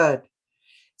 Good.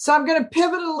 So I'm going to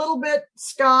pivot a little bit,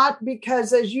 Scott,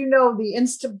 because as you know, the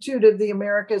Institute of the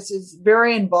Americas is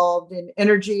very involved in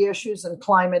energy issues and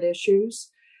climate issues.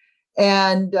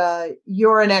 And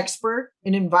you're an expert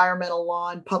in environmental law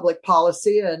and public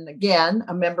policy, and again,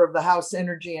 a member of the House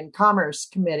Energy and Commerce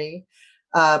Committee,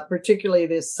 particularly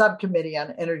this subcommittee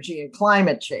on energy and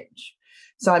climate change.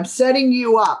 So I'm setting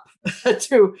you up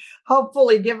to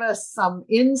hopefully give us some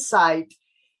insight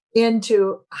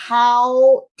into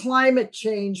how climate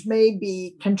change may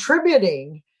be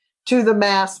contributing to the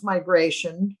mass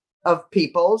migration of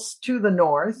peoples to the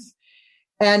north.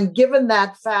 And given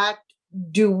that fact,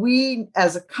 do we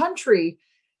as a country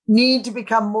need to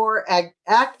become more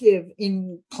active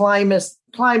in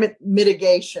climate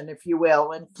mitigation, if you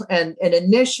will, and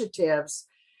initiatives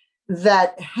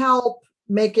that help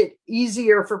make it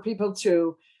easier for people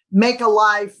to make a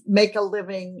life, make a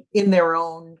living in their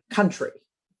own country?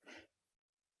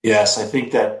 Yes, I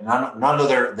think that none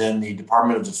other than the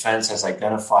Department of Defense has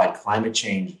identified climate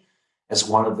change as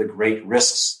one of the great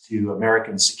risks to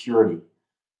American security.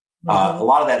 A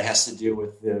lot of that has to do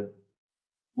with the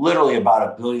literally about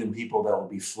 1 billion people that will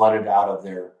be flooded out of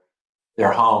their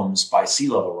homes by sea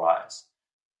level rise.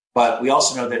 But we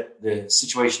also know that the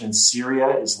situation in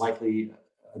Syria is likely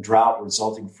a drought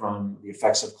resulting from the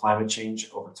effects of climate change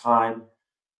over time.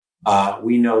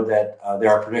 We know that there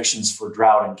are predictions for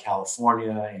drought in California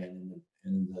and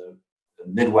in the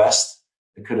Midwest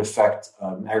that could affect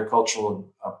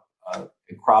agricultural and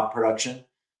crop production.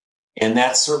 And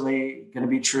that's certainly going to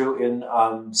be true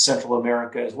in Central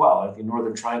America as well. The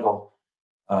Northern Triangle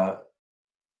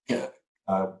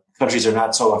countries are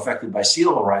not so affected by sea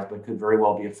level rise, but could very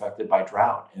well be affected by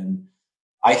drought. And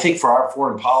I think for our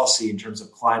foreign policy in terms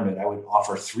of climate, I would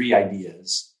offer 3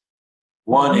 ideas.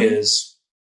 One is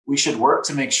we should work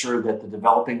to make sure that the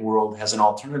developing world has an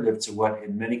alternative to what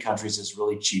in many countries is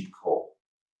really cheap coal.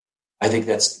 I think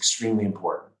that's extremely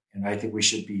important. And I think we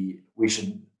should be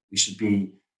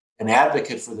an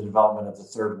advocate for the development of the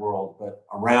third world, but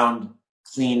around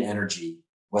clean energy,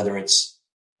 whether it's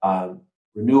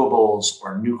renewables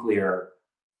or nuclear.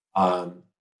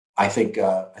 I think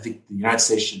the United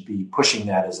States should be pushing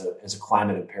that as a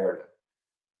climate imperative.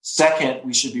 Second,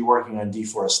 we should be working on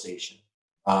deforestation.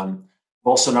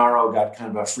 Bolsonaro got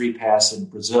kind of a free pass in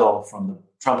Brazil from the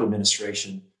Trump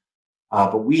administration,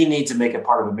 but we need to make it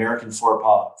part of American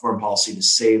foreign policy to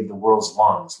save the world's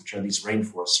lungs, which are these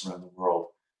rainforests around the world.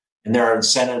 And there are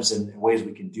incentives and ways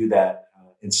we can do that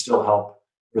and still help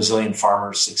Brazilian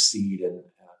farmers succeed and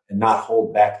not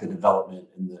hold back the development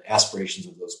and the aspirations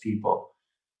of those people.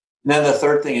 And then the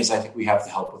third thing is I think we have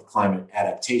to help with climate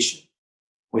adaptation,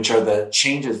 which are the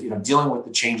changes, dealing with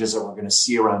the changes that we're going to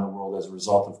see around the world as a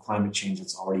result of climate change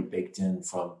that's already baked in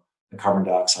from the carbon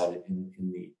dioxide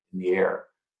in the air.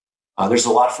 There's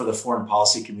a lot for the Foreign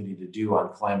Policy Committee to do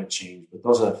on climate change, but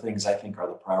those are the things I think are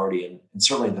the priority. And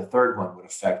certainly the third one would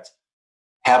affect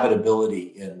habitability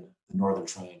in the Northern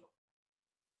Triangle.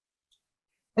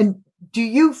 And do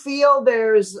you feel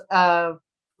there's a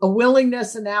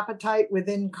willingness and appetite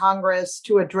within Congress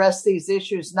to address these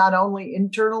issues, not only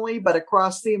internally, but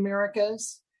across the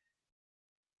Americas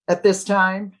at this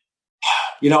time?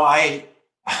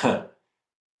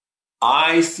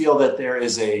 I feel that there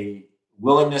is a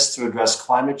willingness to address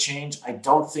climate change. I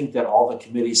don't think that all the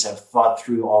committees have thought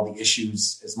through all the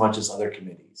issues as much as other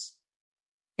committees.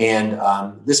 And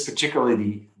this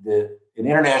particularly, the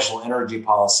international energy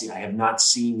policy, I have not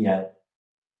seen yet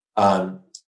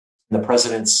the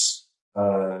president's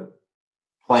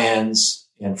plans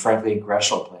and frankly,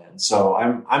 congressional plans. So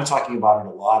I'm talking about it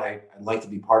a lot. I'd like to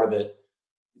be part of it.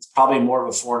 It's probably more of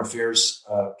a foreign affairs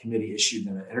committee issue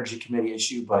than an energy committee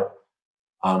issue, but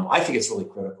I think it's really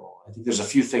critical. I think there's a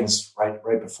few things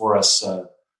right before us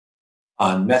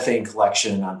on methane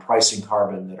collection, on pricing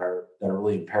carbon that are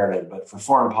really imperative. But for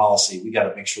foreign policy, we got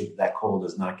to make sure that coal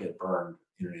does not get burned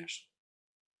internationally.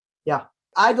 Yeah.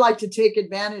 I'd like to take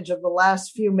advantage of the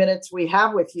last few minutes we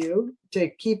have with you to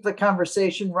keep the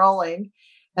conversation rolling.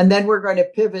 And then we're going to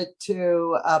pivot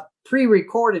to a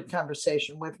pre-recorded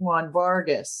conversation with Juan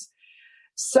Vargas.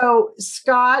 So,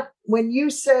 Scott, when you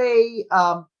say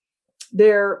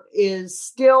there is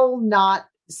still not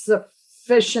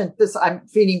sufficient, I'm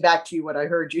feeding back to you what I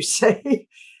heard you say,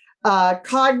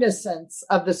 cognizance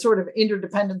of the sort of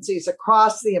interdependencies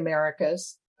across the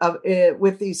Americas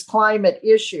with these climate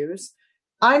issues.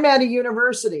 I'm at a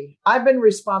university. I've been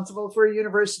responsible for a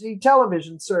university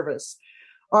television service.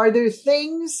 Are there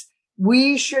things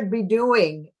we should be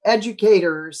doing,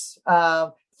 educators,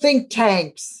 think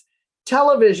tanks,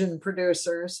 television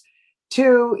producers,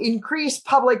 to increase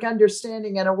public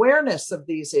understanding and awareness of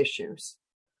these issues?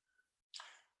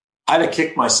 I'd have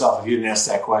kicked myself if you didn't ask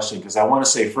that question, because I want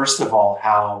to say, first of all,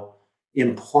 how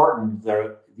important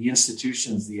the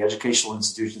institutions, the educational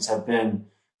institutions have been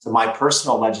to my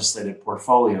personal legislative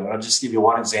portfolio. I'll just give you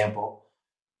one example.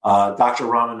 Dr.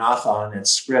 Ramanathan at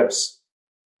Scripps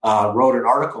wrote an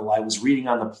article I was reading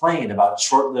on the plane about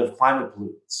short-lived climate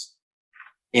pollutants.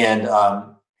 And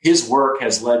his work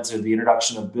has led to the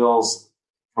introduction of bills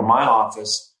from my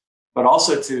office, but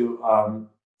also to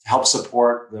help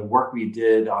support the work we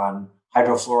did on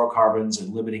hydrofluorocarbons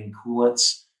and limiting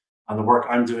coolants, on the work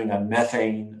I'm doing on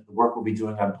methane, the work we'll be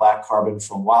doing on black carbon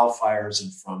from wildfires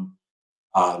and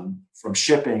from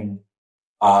shipping.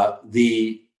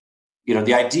 The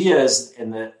ideas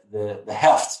and the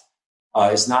heft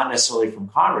is not necessarily from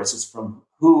Congress. It's from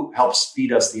who helps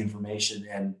feed us the information.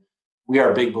 And we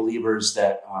are big believers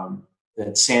that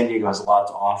San Diego has a lot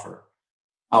to offer.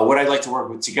 What I'd like to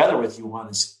work together with you on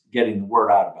is getting the word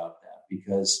out about that,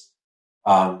 because,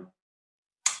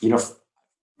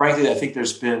 frankly, I think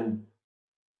there's been,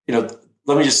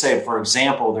 let me just say, for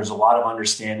example, there's a lot of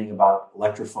understanding about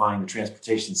electrifying the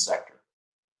transportation sector.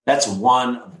 That's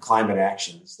one of the climate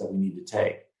actions that we need to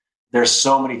take. There's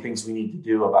so many things we need to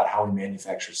do about how we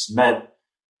manufacture cement,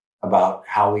 about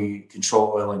how we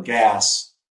control oil and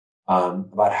gas,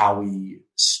 about how we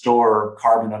store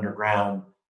carbon underground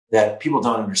that people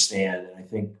don't understand, and I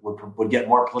think would get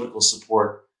more political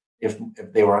support if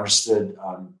they were understood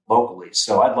locally.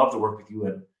 So I'd love to work with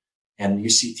you and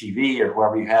UCTV or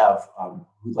whoever you have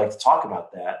who'd like to talk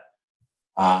about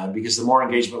that, because the more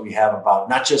engagement we have about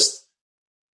not just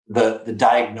the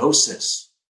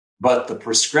diagnosis, but the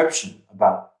prescription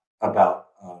about about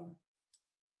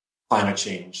climate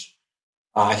change,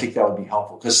 I think that would be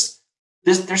helpful, because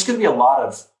there's going to be a lot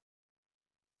of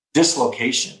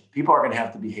dislocation. People are going to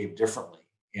have to behave differently.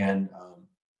 And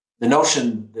the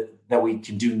notion that we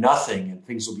can do nothing and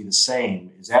things will be the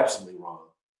same is absolutely wrong.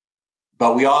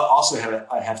 But we also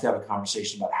have to have a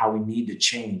conversation about how we need to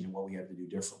change and what we have to do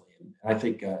differently. And I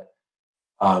think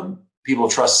people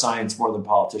trust science more than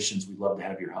politicians. We'd love to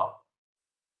have your help.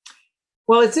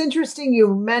 Well, it's interesting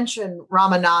you mentioned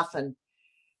Ramanathan,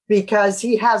 because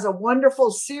he has a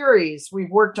wonderful series we've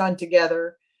worked on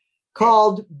together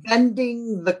called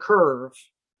Bending the Curve.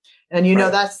 And, you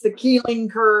know, that's the Keeling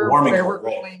curve, where we're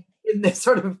going in this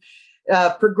sort of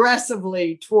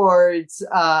progressively towards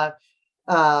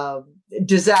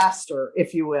disaster,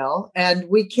 if you will. And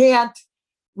we can't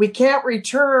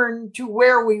return to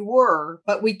where we were,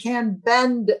 but we can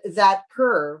bend that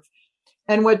curve.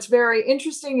 And what's very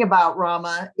interesting about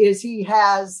Rama is he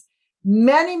has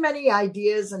many, many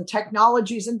ideas and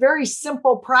technologies and very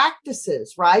simple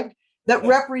practices, right, that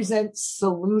represent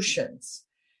solutions.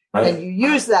 Right. And you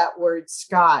use that word,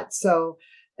 Scott. So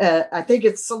I think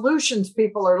it's solutions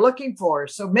people are looking for.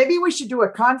 So maybe we should do a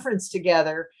conference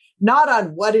together, not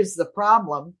on what is the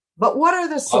problem, but what are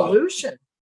the solutions?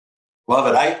 Love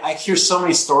it. I hear so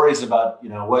many stories about, you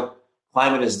know, what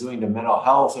climate is doing to mental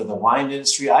health or the wine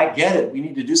industry. I get it. We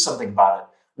need to do something about it.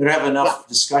 We don't have enough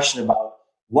discussion about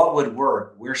what would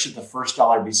work, where should the first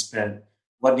dollar be spent,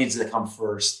 what needs to come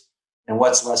first, and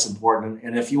what's less important.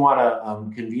 And if you want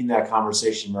to convene that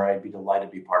conversation, Mary, I'd be delighted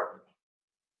to be part of it.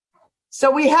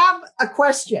 So we have a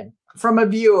question from a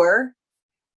viewer,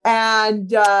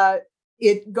 and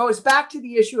it goes back to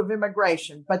the issue of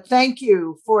immigration. But thank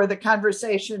you for the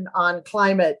conversation on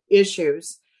climate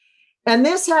issues. And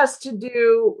this has to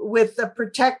do with the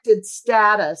protected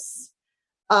status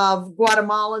of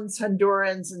Guatemalans,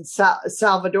 Hondurans, and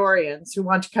Salvadorians who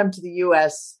want to come to the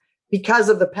U.S. because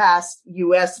of the past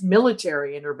U.S.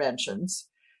 military interventions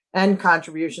and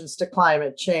contributions to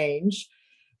climate change.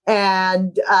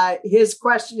 And his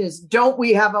question is, don't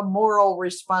we have a moral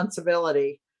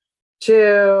responsibility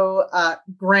to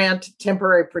grant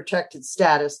temporary protected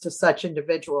status to such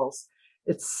individuals?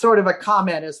 It's sort of a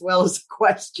comment as well as a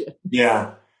question.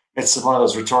 Yeah, it's one of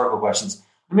those rhetorical questions.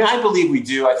 I mean, I believe we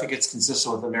do. I think it's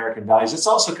consistent with American values. It's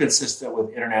also consistent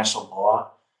with international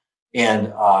law.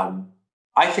 And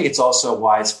I think it's also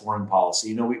wise foreign policy.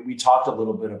 You know, we talked a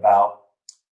little bit about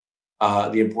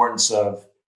the importance of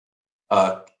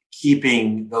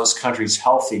keeping those countries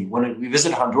healthy. When we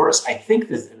visited Honduras, I think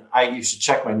that you should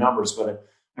check my numbers, but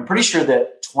I'm pretty sure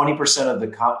that 20% of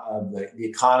the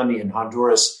economy in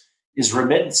Honduras is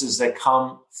remittances that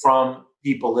come from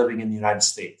people living in the United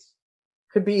States.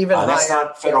 Could be even higher. That's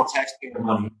not federal taxpayer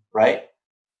money, right?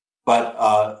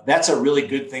 But that's a really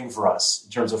good thing for us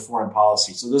in terms of foreign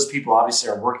policy. So those people obviously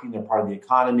are working. They're part of the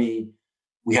economy.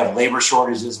 We have labor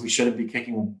shortages. We shouldn't be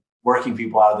kicking working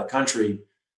people out of the country.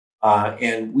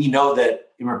 And we know that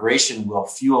immigration will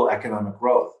fuel economic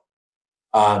growth.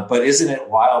 But isn't it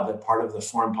wild that part of the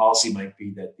foreign policy might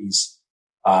be that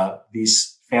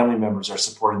these family members are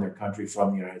supporting their country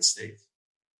from the United States?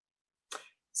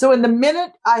 So in the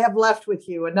minute I have left with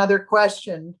you, another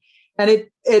question, and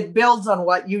it builds on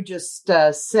what you just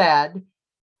said.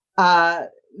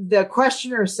 The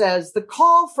questioner says, the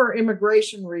call for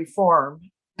immigration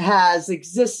reform has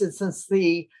existed since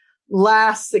the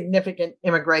last significant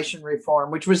immigration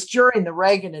reform, which was during the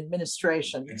Reagan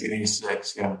administration.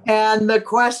 1986, yeah. And the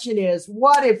question is,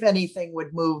 what, if anything,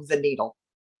 would move the needle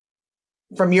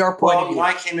from your point of view?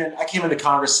 I came into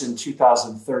Congress in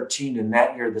 2013, and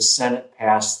that year the Senate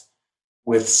passed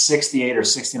with 68 or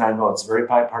 69 votes, a very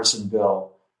bipartisan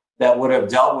bill that would have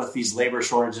dealt with these labor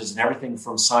shortages and everything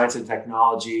from science and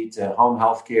technology to home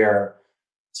health care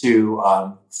to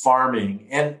farming,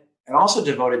 and also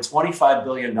devoted $25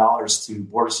 billion to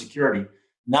border security.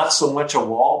 Not so much a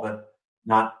wall, but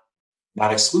not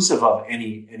exclusive of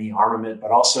any armament,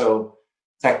 but also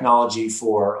technology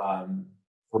for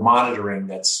monitoring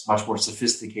that's much more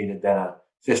sophisticated than a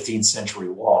 15th century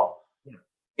wall. Yeah.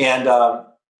 And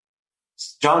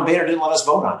John Boehner didn't let us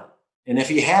vote on it. And if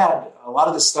he had, a lot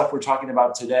of the stuff we're talking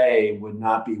about today would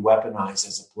not be weaponized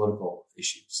as a political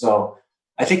issue. So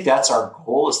I think that's our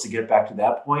goal, is to get back to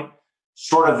that point.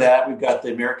 Short of that, we've got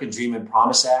the American Dream and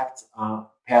Promise Act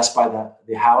passed by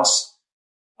the House.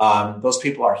 Those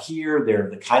people are here. They're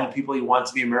the kind of people you want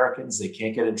to be Americans. They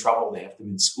can't get in trouble. They have to be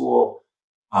in school.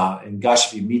 And gosh,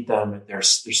 if you meet them, their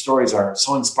stories are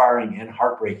so inspiring and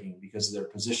heartbreaking because of their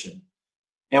position.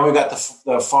 And we've got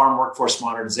the Farm Workforce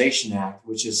Modernization Act,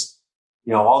 which is,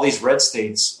 you know, all these red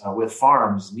states with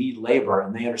farms need labor,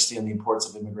 and they understand the importance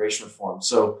of immigration reform.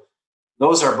 So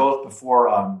those are both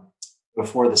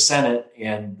before the Senate,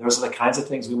 and those are the kinds of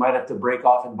things we might have to break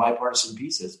off in bipartisan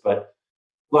pieces. But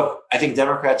look, I think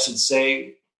Democrats should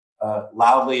say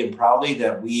loudly and proudly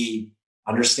that we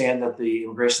understand that the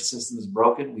immigration system is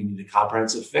broken. We need a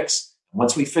comprehensive fix.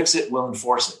 Once we fix it, we'll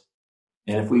enforce it.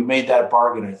 And if we made that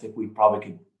bargain, I think we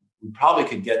probably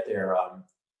could get there.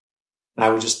 And I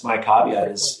would just, my caveat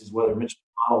is whether Mitch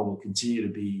McConnell will continue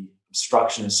to be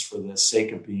obstructionist for the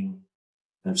sake of being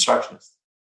an obstructionist.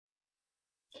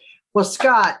 Well,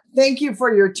 Scott, thank you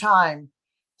for your time.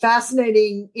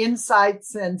 Fascinating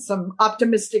insights and some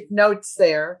optimistic notes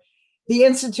there. The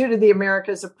Institute of the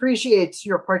Americas appreciates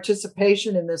your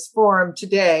participation in this forum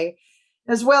today,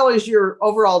 as well as your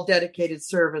overall dedicated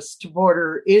service to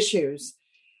border issues.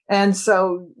 And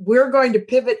so we're going to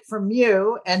pivot from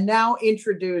you and now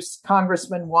introduce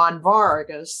Congressman Juan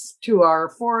Vargas to our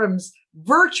forum's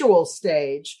virtual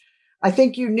stage. I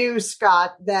think you knew,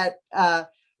 Scott, that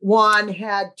Juan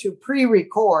had to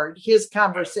pre-record his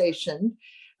conversation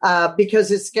because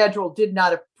his schedule did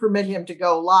not permit him to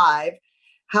go live.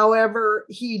 However,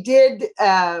 he did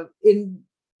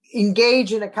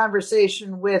engage in a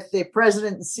conversation with the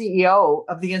president and CEO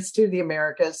of the Institute of the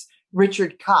Americas,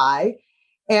 Richard Kai,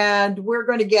 and we're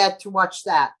going to get to watch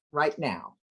that right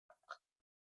now.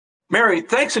 Mary,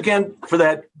 thanks again for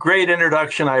that great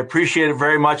introduction. I appreciate it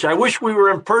very much. I wish we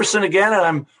were in person again, and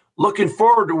I'm looking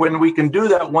forward to when we can do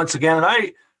that once again. And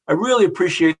I really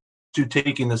appreciate you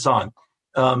taking this on.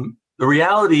 The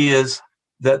reality is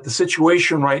that the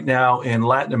situation right now in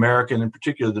Latin America, and in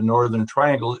particular the Northern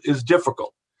Triangle, is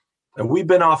difficult. And we've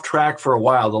been off track for a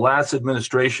while. The last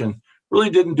administration really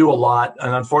didn't do a lot.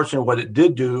 And unfortunately, what it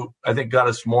did do, I think, got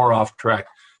us more off track.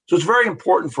 So it's very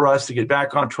important for us to get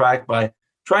back on track by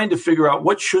trying to figure out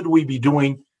what should we be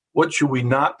doing, what should we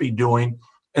not be doing.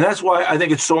 And that's why I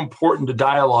think it's so important to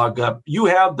dialogue. You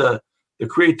have the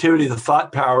creativity, the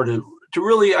thought power to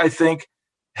really, I think,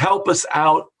 help us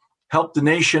out, help the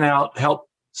nation out, help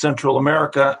Central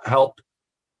America, help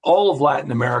all of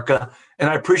Latin America. And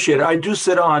I appreciate it. I do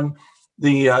sit on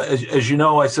as you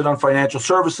know, I sit on financial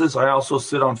services. I also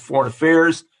sit on foreign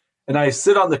affairs. And I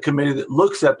sit on the committee that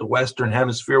looks at the Western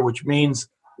Hemisphere, which means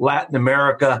Latin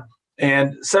America.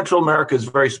 And Central America is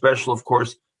very special, of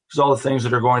course, because all the things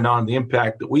that are going on, the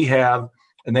impact that we have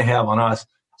and they have on us.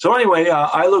 So anyway,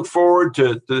 I look forward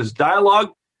to this dialogue.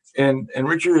 And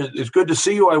Richard, it's good to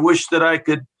see you. I wish that I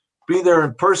could be there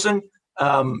in person.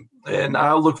 And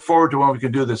I'll look forward to when we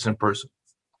can do this in person.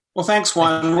 Well, thanks,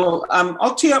 Juan. Well,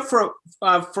 I'll tee up for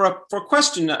a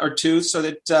question or two so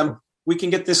that we can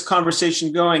get this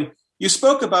conversation going. You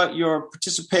spoke about your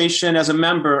participation as a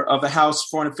member of the House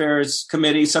Foreign Affairs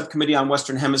Committee, Subcommittee on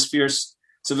Western Hemisphere's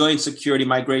Civilian Security,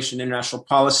 Migration, and International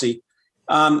Policy.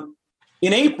 In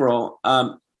April,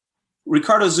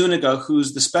 Ricardo Zuniga,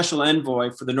 who's the special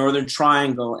envoy for the Northern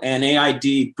Triangle and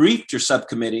AID, briefed your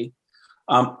subcommittee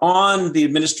on the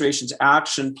administration's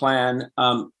action plan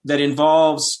that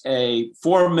involves a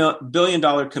 $4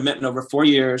 billion commitment over 4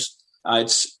 years.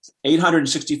 It's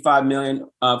 $865 million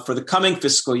for the coming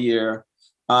fiscal year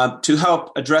to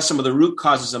help address some of the root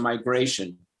causes of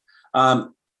migration.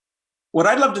 What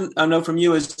I'd love to know from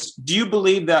you is, do you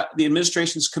believe that the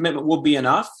administration's commitment will be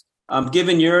enough?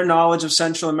 Given your knowledge of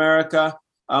Central America,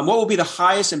 what will be the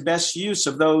highest and best use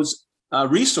of those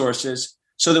resources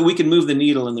so that we can move the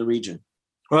needle in the region?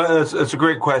 Well, that's a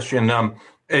great question.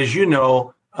 As you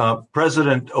know,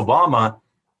 President Obama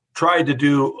tried to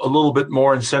do a little bit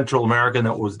more in Central America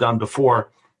than was done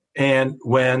before. And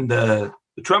when the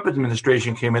Trump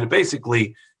administration came in, it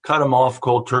basically cut him off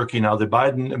cold turkey. Now, the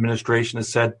Biden administration has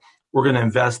said, we're going to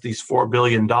invest these $4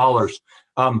 billion.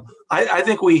 I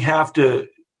think we have to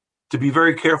be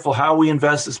very careful how we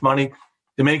invest this money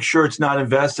to make sure it's not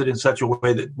invested in such a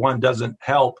way that, one, doesn't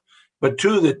help, but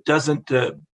two, that doesn't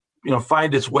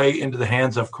find its way into the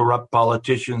hands of corrupt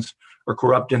politicians or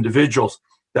corrupt individuals.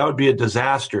 That would be a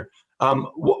disaster.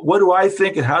 What do I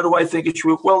think and how do I think it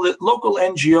should? Well, the local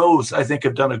NGOs, I think,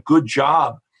 have done a good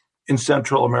job in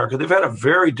Central America. They've had a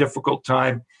very difficult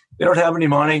time. They don't have any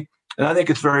money, and I think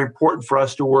it's very important for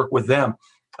us to work with them.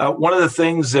 One of the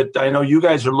things that I know you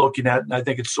guys are looking at, and I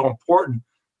think it's so important,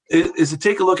 is to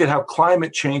take a look at how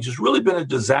climate change has really been a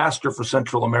disaster for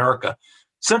Central America.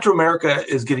 Central America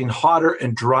is getting hotter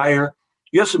and drier.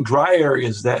 You have some dry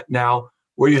areas that now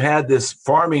where you had this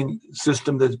farming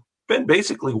system that's been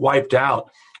basically wiped out.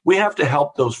 We have to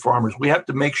help those farmers. We have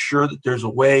to make sure that there's a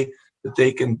way that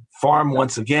they can farm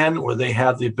once again, or they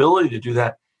have the ability to do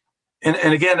that. And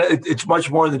again, it's much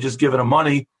more than just giving them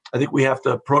money. I think we have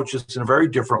to approach this in a very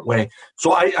different way.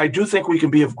 So I do think we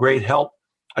can be of great help.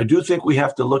 I do think we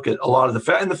have to look at a lot of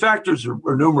and the factors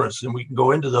are numerous, and we can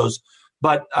go into those.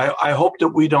 But I hope that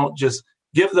we don't just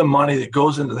give them money that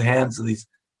goes into the hands of these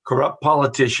corrupt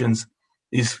politicians,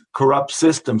 these corrupt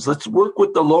systems. Let's work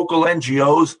with the local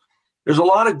NGOs. There's a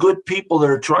lot of good people that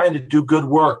are trying to do good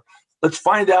work. Let's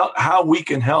find out how we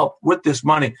can help with this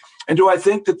money. And do I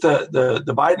think that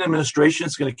the Biden administration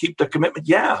is going to keep the commitment?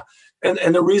 Yeah.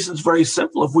 And the reason's very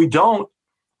simple. If we don't,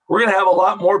 we're going to have a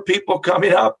lot more people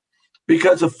coming up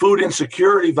because of food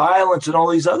insecurity, violence, and all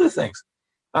these other things.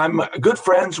 I'm good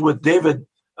friends with David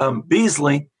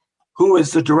Beasley, who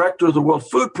is the director of the World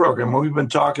Food Program. We've been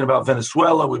talking about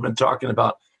Venezuela. We've been talking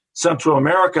about Central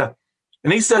America.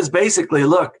 And he says basically,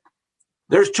 look,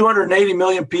 there's 280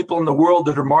 million people in the world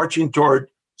that are marching toward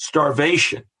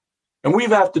starvation. And we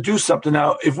have to do something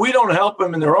now. If we don't help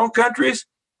them in their own countries,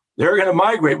 they're going to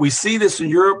migrate. We see this in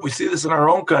Europe. We see this in our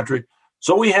own country.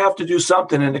 So we have to do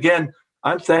something. And again,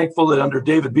 I'm thankful that under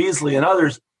David Beasley and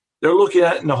others, they're looking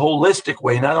at it in a holistic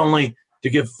way, not only to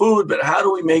give food, but how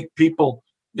do we make people,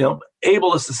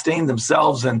 able to sustain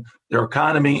themselves and their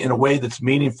economy in a way that's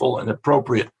meaningful and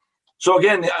appropriate. So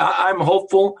again, I'm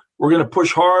hopeful. We're going to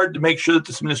push hard to make sure that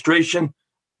this administration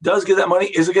does get that money.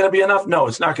 Is it going to be enough? No,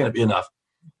 it's not going to be enough.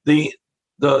 The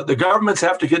governments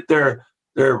have to get their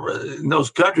in those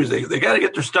countries, they got to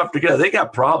get their stuff together. They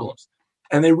got problems.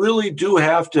 And they really do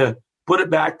have to put it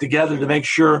back together to make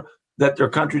sure that their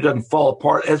country doesn't fall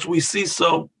apart, as we see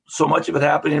so much of it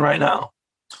happening right now.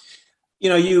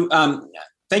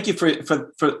 Thank you for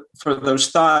those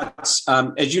thoughts.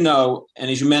 As you know,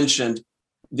 and as you mentioned,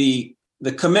 the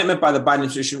commitment by the Biden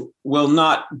administration will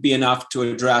not be enough to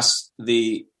address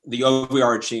the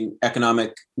overarching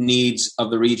economic needs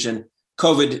of the region.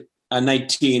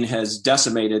 COVID-19 has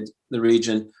decimated the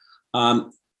region.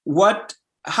 How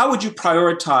would you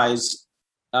prioritize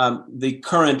the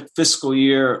current fiscal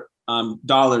year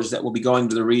dollars that will be going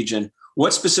to the region?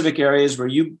 What specific areas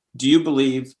do you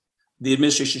believe the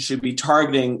administration should be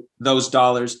targeting those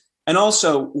dollars? And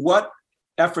also, what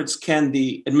efforts can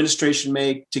the administration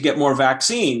make to get more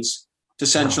vaccines to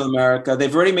Central America?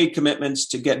 They've already made commitments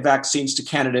to get vaccines to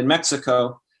Canada and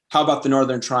Mexico. How about the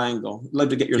Northern Triangle? I'd love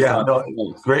to get your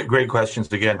thoughts. Great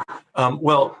questions again.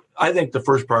 Well, I think the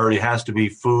first priority has to be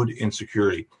food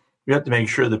insecurity. We have to make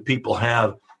sure that people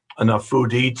have enough food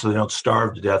to eat so they don't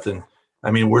starve to death. And I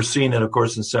mean, we're seeing it, of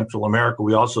course, in Central America.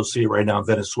 We also see it right now in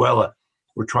Venezuela.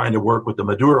 We're trying to work with the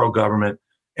Maduro government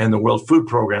and the World Food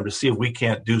Program to see if we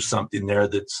can't do something there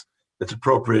that's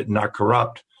appropriate and not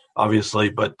corrupt, obviously,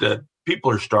 but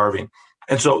people are starving.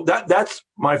 And so that's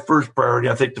my first priority.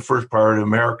 I think the first priority of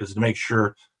America is to make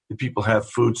sure that people have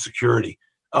food security.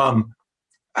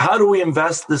 How do we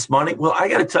invest this money? Well, I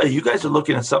got to tell you, you guys are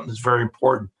looking at something that's very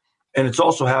important, and it's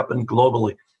also happened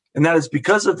globally. And that is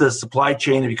because of the supply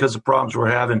chain and because of problems we're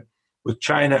having with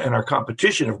China and our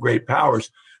competition of great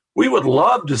powers. We would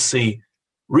love to see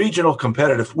regional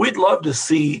competitive. We'd love to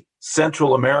see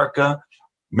Central America,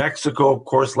 Mexico, of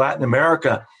course, Latin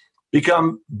America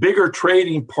become bigger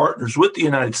trading partners with the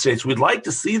United States. We'd like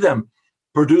to see them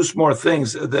produce more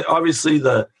things. Obviously,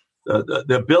 the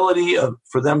ability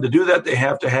for them to do that, they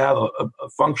have to have a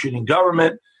functioning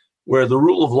government where the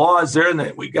rule of law is there,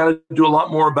 and we got to do a lot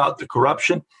more about the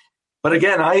corruption. But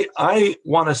again, I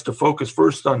want us to focus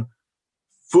first on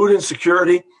food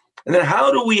insecurity, and then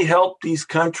how do we help these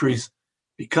countries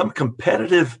become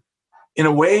competitive in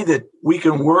a way that we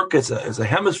can work as a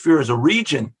hemisphere, as a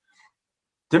region,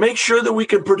 to make sure that we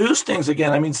can produce things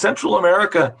again. I mean, Central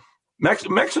America,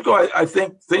 Mexico, I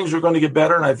think things are going to get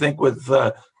better, and I think with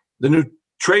the new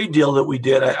trade deal that we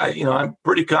did, I'm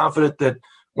pretty confident that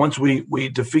once we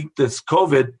defeat this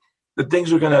COVID, that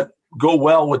things are going to go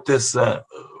well with this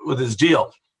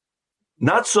deal.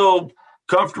 Not so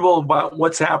comfortable about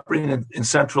what's happening in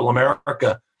Central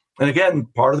America. And again,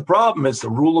 part of the problem is the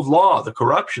rule of law, the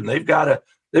corruption. They've got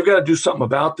to do something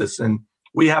about this, and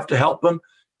we have to help them.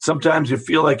 Sometimes you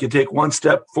feel like you take one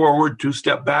step forward, two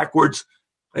steps backwards.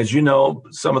 As you know,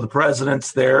 some of the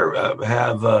presidents there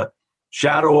have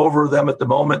shadow over them at the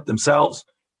moment themselves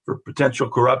for potential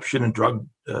corruption and drug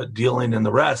dealing and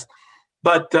the rest.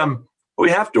 But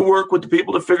we have to work with the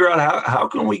people to figure out how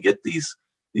can we get these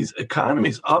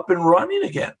economies up and running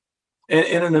again and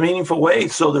in a meaningful way,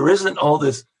 so there isn't all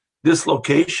this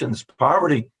dislocations,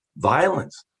 poverty,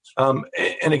 violence. And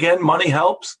again, money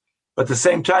helps, but at the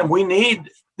same time, we need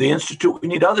the Institute, we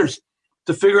need others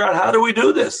to figure out how do we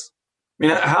do this? I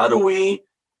mean, how do we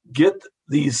get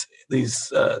these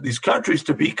countries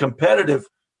to be competitive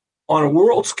on a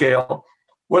world scale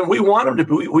when we want them to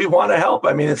be? We want to help.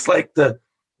 I mean, it's like the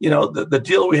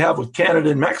deal we have with Canada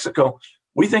and Mexico.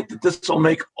 We think that this will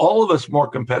make all of us more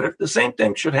competitive. The same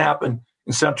thing should happen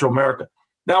in Central America.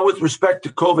 Now, with respect to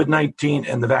COVID-19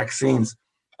 and the vaccines,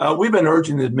 we've been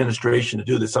urging the administration to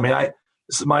do this. I mean,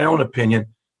 this is my own opinion.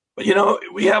 But,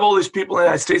 we have all these people in the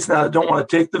United States now that don't want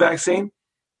to take the vaccine.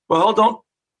 Well, don't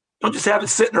just have it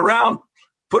sitting around.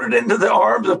 Put it into the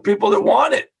arms of people that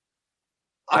want it.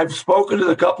 I've spoken to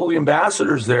a couple of the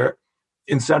ambassadors there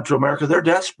in Central America. They're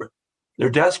desperate. They're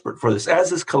desperate for this,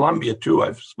 as is Colombia, too.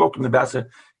 I've spoken to the ambassador.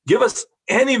 Give us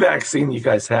any vaccine you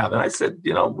guys have. And I said,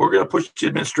 we're going to push the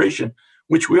administration,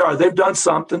 which we are. They've done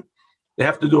something. They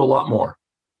have to do a lot more.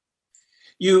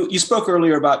 You spoke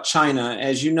earlier about China.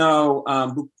 As you know,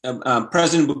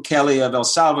 President Bukele of El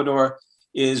Salvador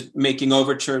is making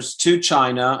overtures to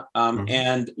China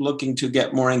and looking to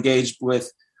get more engaged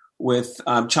with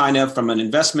China from an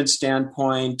investment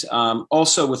standpoint,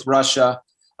 also with Russia.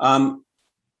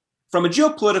 From a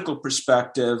geopolitical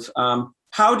perspective,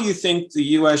 how do you think the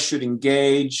U.S. should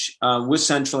engage with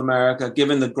Central America,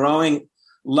 given the growing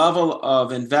level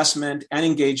of investment and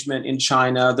engagement in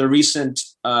China, the recent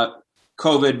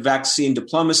COVID vaccine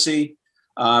diplomacy?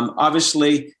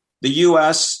 Obviously, the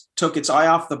U.S. took its eye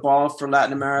off the ball for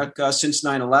Latin America since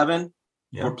 9/11.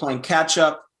 Yeah. We're playing catch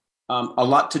up, a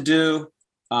lot to do,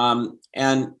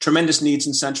 and tremendous needs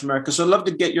in Central America. So I'd love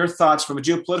to get your thoughts from a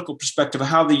geopolitical perspective of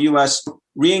how the U.S.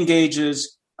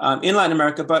 re-engages in Latin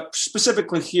America, but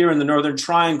specifically here in the Northern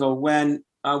Triangle, when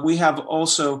we have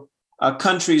also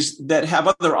countries that have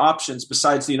other options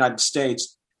besides the United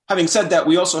States. Having said that,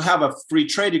 we also have a free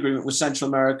trade agreement with Central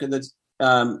America, that's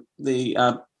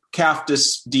the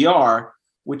CAFTA-DR,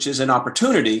 which is an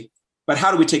opportunity. But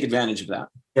how do we take advantage of that?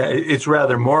 Yeah, it's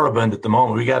rather moribund at the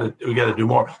moment. We got to do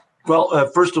more. Well,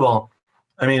 first of all,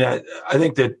 I mean, I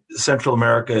think that Central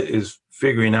America is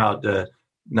figuring out,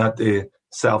 not the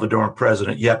Salvadoran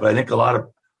president yet, but I think a lot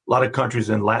of countries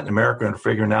in Latin America are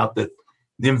figuring out that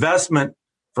the investment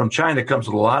from China comes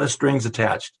with a lot of strings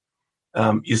attached.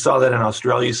 You saw that in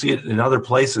Australia. You see it in other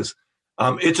places.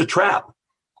 It's a trap.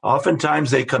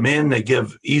 Oftentimes they come in, they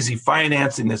give easy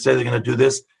financing, they say they're going to do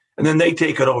this, and then they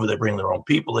take it over. They bring their own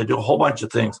people. They do a whole bunch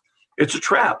of things. It's a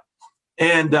trap.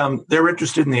 And they're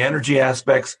interested in the energy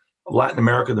aspects of Latin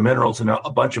America, the minerals, and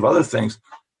a bunch of other things.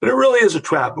 But it really is a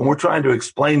trap, and we're trying to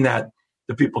explain that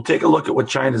to people. Take a look at what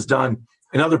China's done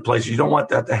in other places. You don't want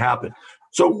that to happen.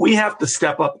 So we have to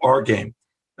step up our game.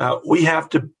 We have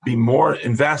to be more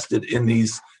invested in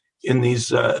these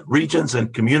regions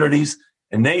and communities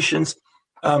and nations.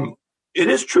 It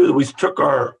is true that we took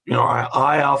our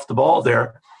eye off the ball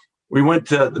there. We went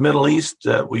to the Middle East.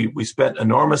 We spent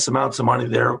enormous amounts of money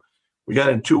there. We got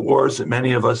in 2 wars that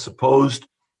many of us opposed.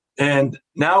 And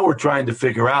now we're trying to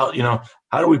figure out,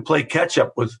 how do we play catch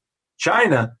up with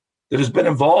China that has been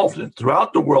involved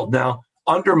throughout the world now,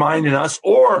 undermining us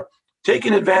or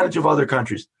taking advantage of other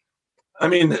countries. I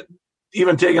mean,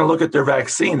 even taking a look at their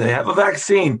vaccine, they have a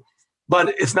vaccine, but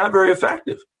it's not very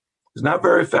effective. It's not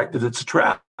very effective. It's a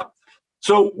trap.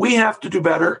 So we have to do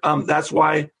better. That's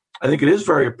why I think it is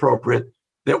very appropriate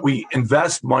that we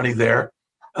invest money there.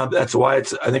 That's why I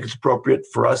think it's appropriate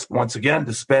for us, once again,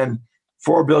 to spend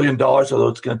 $4 billion, although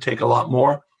it's going to take a lot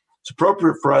more. It's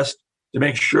appropriate for us to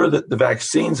make sure that the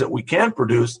vaccines that we can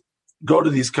produce go to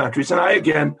these countries. And I,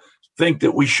 again, think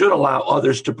that we should allow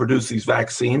others to produce these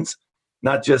vaccines,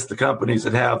 not just the companies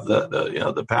that have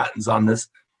the patents on this.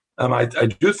 I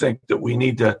do think that we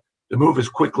need to move as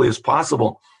quickly as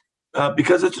possible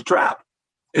because it's a trap.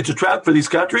 It's a trap for these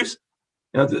countries.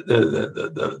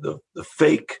 The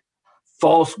fake,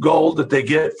 false gold that they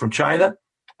get from China,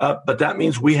 but that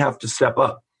means we have to step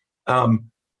up.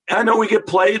 I know we get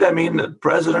played. I mean, the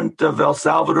president of El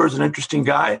Salvador is an interesting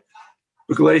guy.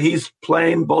 He's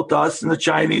playing both us and the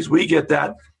Chinese. We get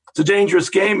that. It's a dangerous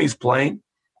game he's playing.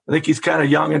 I think he's kind of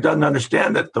young and doesn't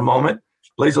understand it at the moment.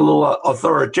 Plays a little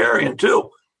authoritarian too.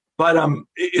 But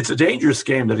it's a dangerous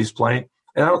game that he's playing.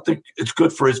 And I don't think it's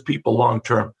good for his people long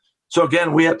term. So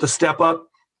again, we have to step up.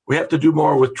 We have to do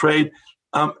more with trade.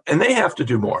 And they have to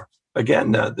do more.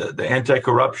 Again, the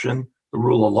anti-corruption, the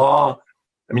rule of law.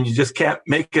 I mean, you just can't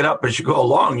make it up as you go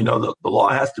along. The law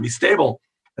has to be stable.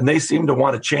 And they seem to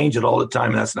want to change it all the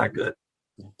time. And that's not good.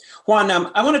 Juan,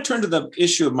 I want to turn to the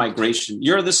issue of migration.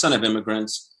 You're the son of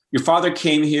immigrants. Your father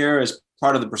came here as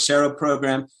part of the Bracero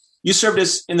program. You served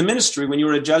in the ministry when you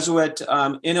were a Jesuit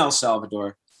in El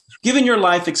Salvador. Given your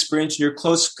life experience and your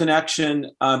close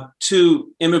connection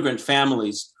to immigrant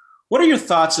families, what are your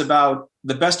thoughts about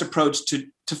the best approach to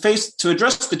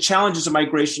address the challenges of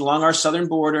migration along our southern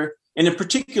border, and in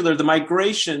particular, the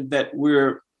migration that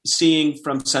we're seeing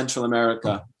from Central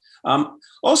America?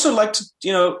 Also, like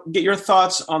to get your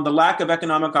thoughts on the lack of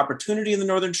economic opportunity in the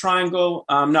Northern Triangle,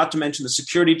 not to mention the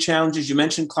security challenges. You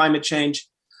mentioned climate change,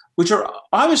 which are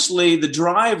obviously the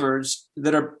drivers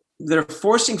that are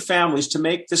forcing families to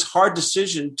make this hard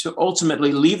decision to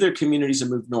ultimately leave their communities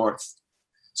and move north.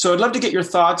 So I'd love to get your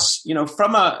thoughts,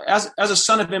 from as a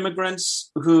son of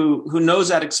immigrants who knows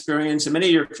that experience, and many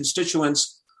of your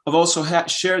constituents have also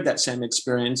shared that same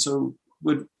experience. So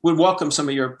would welcome some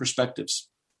of your perspectives.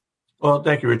 Well,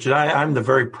 thank you, Richard. I'm the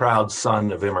very proud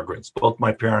son of immigrants. Both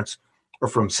my parents are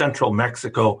from central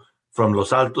Mexico, from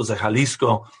Los Altos de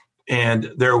Jalisco,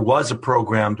 and there was a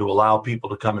program to allow people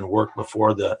to come and work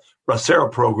before the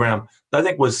Bracero program that I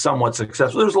think was somewhat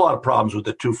successful. There was a lot of problems with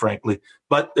it too, frankly,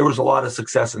 but there was a lot of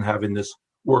success in having this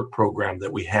work program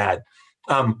that we had.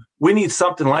 We need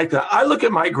something like that. I look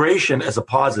at migration as a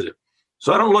positive.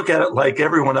 So I don't look at it like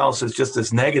everyone else as just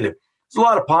as negative. There's a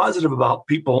lot of positive about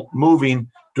people moving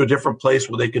to a different place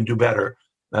where they can do better.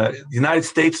 The United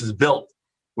States is built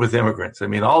with immigrants. I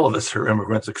mean, all of us are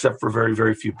immigrants except for very,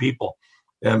 very few people.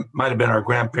 It might have been our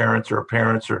grandparents or our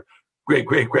parents or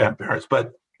great-great-grandparents.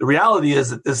 But the reality is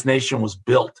that this nation was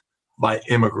built by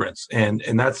immigrants, and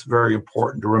that's very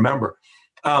important to remember.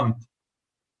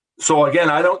 So, again,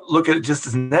 I don't look at it just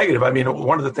as negative. I mean,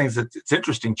 one of the things that's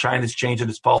interesting, China's changing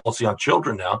its policy on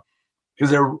children now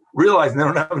because they're realizing they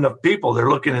don't have enough people. They're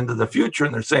looking into the future,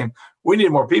 and they're saying, we need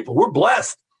more people. We're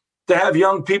blessed to have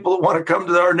young people that want to come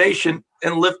to our nation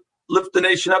and lift the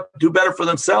nation up, do better for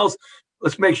themselves.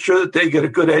 Let's make sure that they get a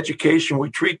good education. We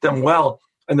treat them well,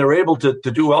 and they're able to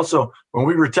do well. So when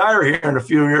we retire here in a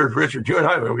few years, Richard, you and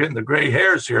I, we're getting the gray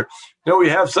hairs here. We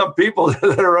have some people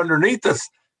that are underneath us,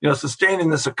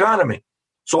 sustaining this economy.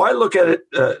 So I look at it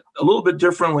a little bit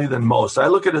differently than most. I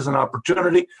look at it as an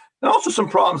opportunity and also some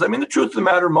problems. I mean, the truth of the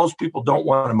matter, most people don't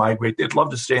want to migrate. They'd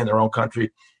love to stay in their own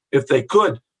country if they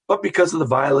could. But because of the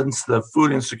violence, the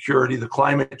food insecurity, the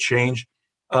climate change,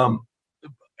 LGBT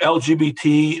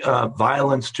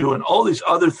violence too, and all these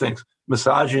other things,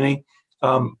 misogyny,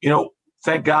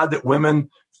 thank God that women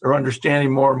are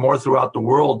understanding more and more throughout the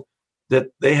world that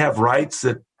they have rights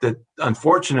that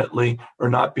unfortunately are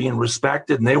not being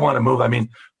respected, and they want to move. I mean,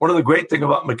 one of the great things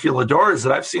about maquiladoras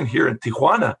that I've seen here in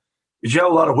Tijuana is you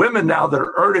have a lot of women now that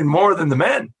are earning more than the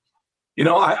men.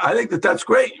 I think that's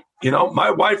great.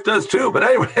 My wife does too. But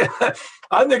anyway,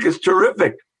 I think it's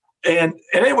terrific. And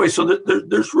anyway, so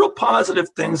there's real positive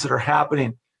things that are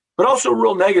happening, but also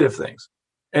real negative things.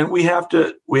 And we have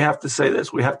to say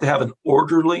this: we have to have an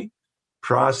orderly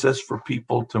process for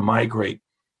people to migrate,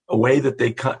 a way that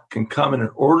they can come in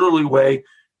an orderly way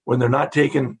when they're not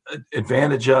taken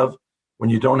advantage of,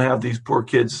 when you don't have these poor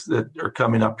kids that are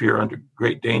coming up here under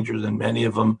great dangers, and many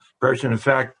of them perish. In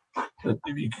fact,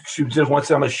 just one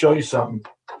second, I'm going to show you something.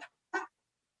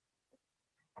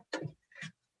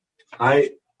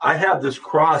 I have this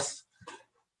cross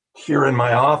here in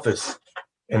my office,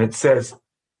 and it says,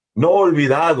 "No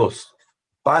olvidados,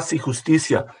 paz y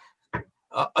justicia."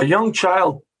 A young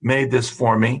child made this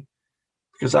for me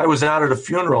because I was out at a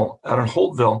funeral out in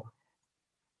Holtville.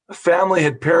 A family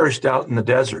had perished out in the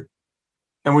desert,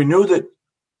 and we knew that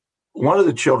one of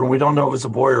the children, we don't know if it's a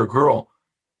boy or a girl,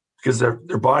 because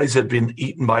their bodies had been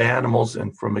eaten by animals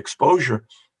and from exposure.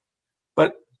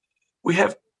 But we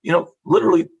have,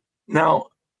 literally now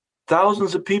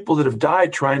thousands of people that have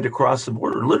died trying to cross the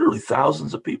border, literally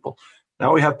thousands of people.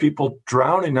 Now we have people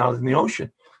drowning out in the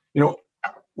ocean.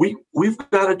 We've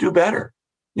got to do better.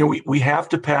 We have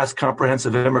to pass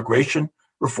comprehensive immigration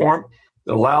reform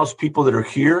that allows people that are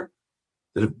here,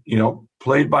 that have,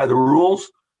 played by the rules,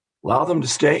 allow them to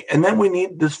stay. And then we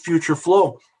need this future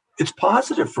flow. It's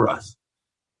positive for us.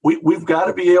 We've got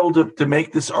to be able to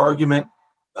make this argument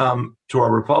to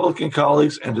our Republican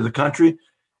colleagues and to the country.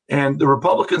 And the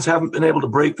Republicans haven't been able to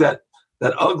break that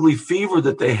ugly fever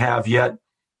that they have yet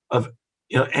of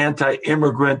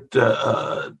anti-immigrant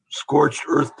scorched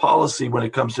earth policy when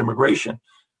it comes to immigration.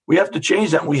 We have to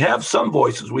change that. We have some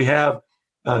voices. We have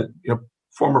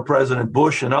former President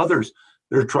Bush and others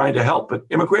that are trying to help. But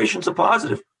immigration's a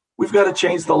positive. We've got to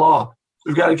change the law.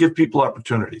 We've got to give people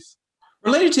opportunities.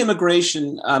 Related to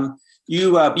immigration,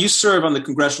 you serve on the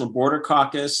Congressional Border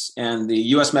Caucus and the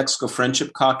U.S.-Mexico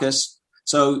Friendship Caucus.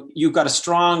 So you've got a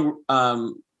strong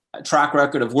track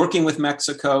record of working with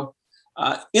Mexico.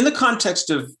 In the context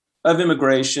of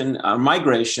immigration,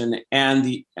 migration, and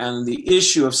the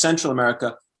issue of Central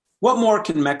America, what more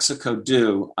can Mexico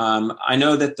do? I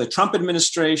know that the Trump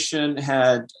administration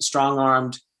had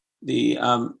strong-armed the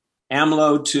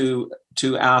AMLO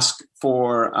to ask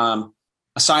for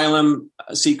asylum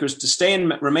seekers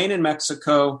to remain in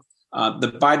Mexico.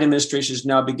 The Biden administration is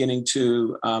now beginning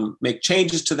to make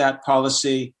changes to that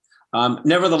policy.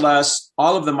 Nevertheless,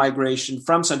 all of the migration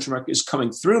from Central America is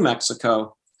coming through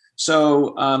Mexico.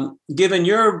 So given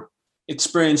your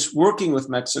experience working with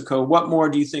Mexico, what more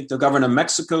do you think the government of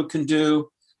Mexico can do,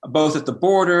 both at the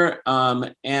border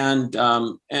and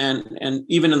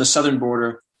even in the southern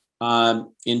border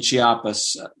in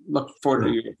Chiapas? Look forward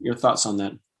to your thoughts on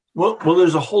that. Well,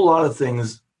 there's a whole lot of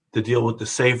things to deal with the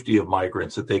safety of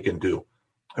migrants that they can do.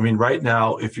 I mean, right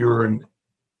now, if you're an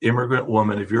immigrant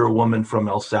woman, if you're a woman from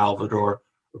El Salvador,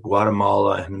 or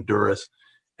Guatemala, Honduras,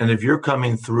 and if you're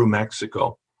coming through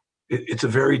Mexico, it's a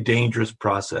very dangerous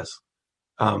process.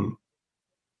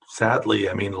 Sadly,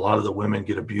 I mean, a lot of the women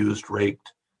get abused,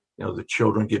 raped. The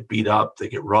children get beat up, they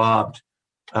get robbed,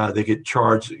 they get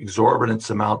charged exorbitant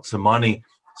amounts of money,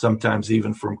 sometimes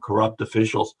even from corrupt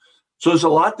officials. So there's a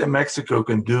lot that Mexico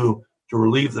can do to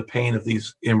relieve the pain of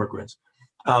these immigrants.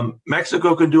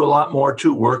 Mexico can do a lot more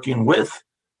too, working with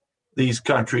these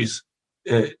countries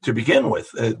to begin with.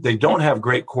 They don't have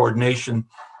great coordination.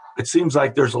 It seems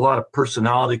like there's a lot of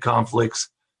personality conflicts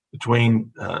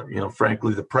between,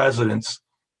 frankly, the presidents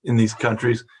in these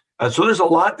countries. So there's a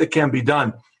lot that can be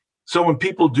done. So when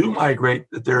people do migrate,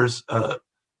 that there's a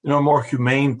more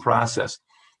humane process.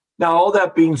 Now, all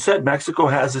that being said, Mexico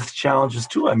has its challenges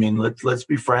too. I mean, let's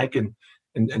be frank and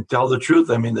tell the truth.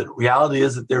 I mean, the reality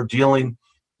is that they're dealing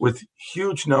with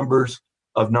huge numbers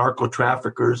of narco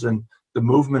traffickers and the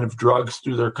movement of drugs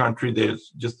through their country.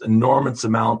 There's just enormous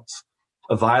amounts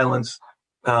of violence.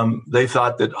 They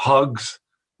thought that hugs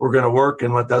were going to work,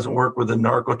 and what doesn't work with a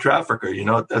narco trafficker,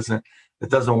 it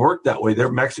doesn't work that way.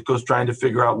 Mexico's trying to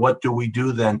figure out, what do we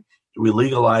do then? Do we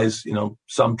legalize,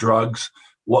 some drugs?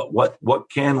 What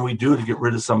can we do to get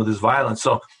rid of some of this violence?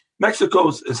 So Mexico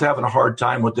is having a hard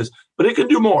time with this, but it can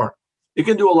do more. It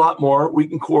can do a lot more. We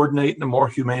can coordinate in a more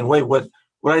humane way. What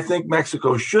I think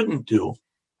Mexico shouldn't do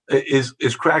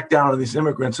is crack down on these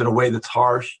immigrants in a way that's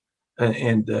harsh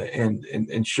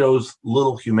and shows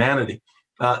little humanity.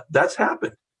 That's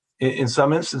happened in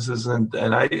some instances, and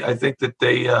I think that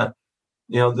they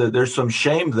there's some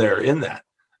shame there in that.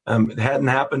 It hadn't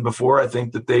happened before. I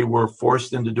think that they were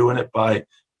forced into doing it by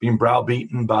being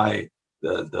browbeaten by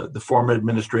the former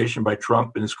administration, by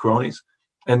Trump and his cronies,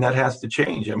 and that has to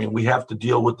change. I mean, we have to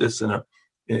deal with this in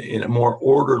a more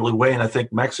orderly way, and I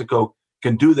think Mexico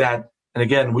can do that. And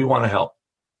again, we want to help.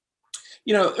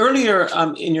 Earlier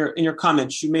in your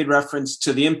comments, you made reference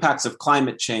to the impacts of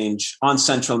climate change on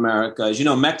Central America. As you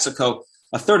know, Mexico,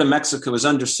 a third of Mexico is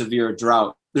under severe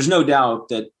drought. There's no doubt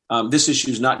that this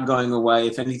issue is not going away.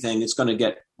 If anything, it's going to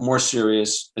get more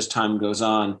serious as time goes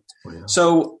on. Oh, yeah.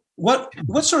 So what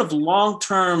sort of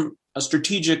long-term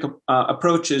strategic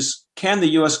approaches can the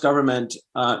U.S. government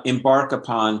embark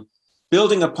upon,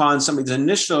 building upon some of the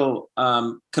initial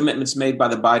commitments made by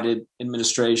the Biden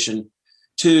administration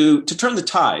to turn the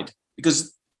tide?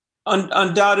 Because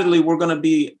undoubtedly we're going to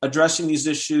be addressing these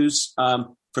issues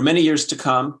for many years to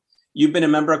come. You've been a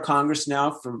member of Congress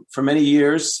now for many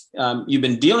years. You've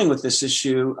been dealing with this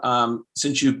issue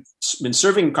since you've been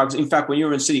serving in Congress. In fact, when you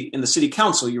were in the city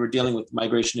council, you were dealing with the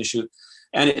migration issue,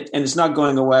 and it's not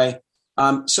going away.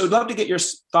 So I'd love to get your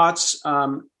thoughts,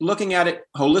 looking at it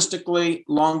holistically,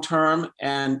 long term,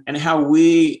 and how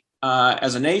we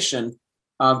as a nation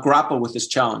grapple with this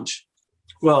challenge.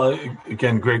 Well,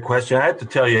 again, great question. I have to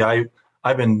tell you,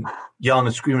 I've been yelling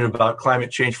and screaming about climate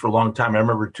change for a long time. I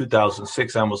remember in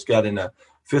 2006, I almost got in a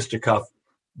fisticuff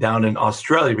down in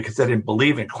Australia because I didn't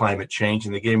believe in climate change,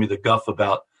 and they gave me the guff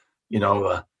about,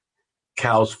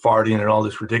 cows farting and all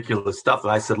this ridiculous stuff.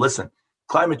 And I said, listen,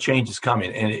 climate change is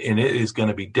coming, and it is going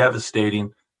to be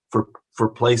devastating for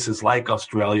places like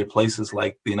Australia, places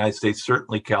like the United States,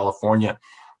 certainly California.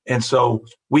 And so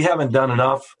we haven't done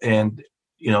enough. And,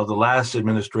 the last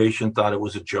administration thought it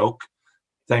was a joke.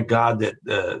 Thank God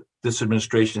that this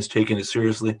administration is taking it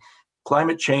seriously.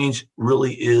 Climate change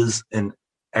really is an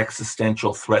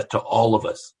existential threat to all of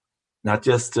us, not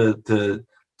just to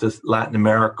Latin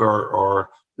America or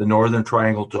the Northern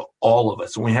Triangle, to all of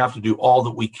us. And we have to do all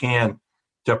that we can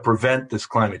to prevent this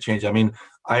climate change. I mean,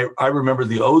 I remember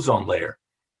the ozone layer.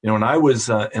 When I was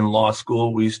in law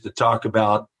school, we used to talk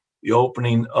about the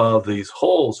opening of these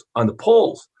holes on the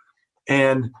poles.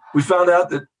 And we found out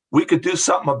that we could do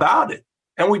something about it.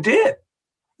 And we did.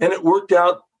 And it worked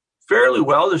out fairly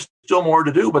well. There's still more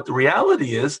to do. But the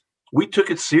reality is we took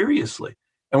it seriously.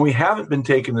 And we haven't been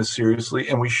taking this seriously.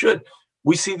 And we should.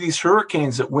 We see these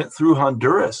hurricanes that went through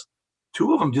Honduras.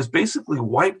 2 of them just basically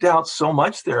wiped out so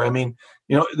much there. I mean,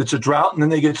 it's a drought, and then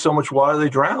they get so much water they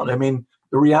drown. I mean,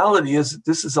 the reality is that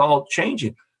this is all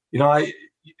changing.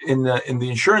 In the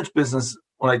insurance business,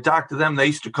 when I talked to them, they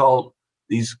used to call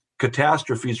these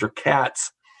catastrophes or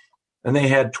CATs, and they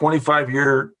had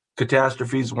 25-year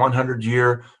catastrophes,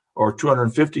 100-year, or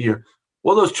 250-year.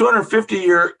 Well, those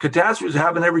 250-year catastrophes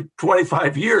happen every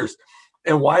 25 years.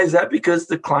 And why is that? Because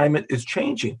the climate is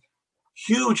changing.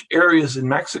 Huge areas in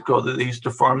Mexico that they used to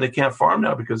farm, they can't farm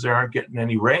now because they aren't getting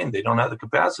any rain. They don't have the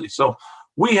capacity. So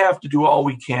we have to do all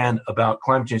we can about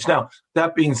climate change. Now,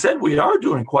 that being said, we are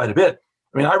doing quite a bit.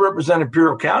 I mean, I represent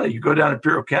Imperial County. You go down to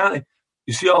Imperial County,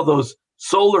 you see all those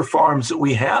solar farms that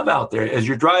we have out there. As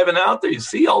you're driving out there, you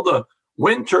see all the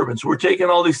wind turbines. We're taking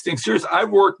all these things serious. I've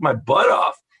worked my butt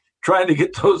off trying to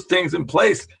get those things in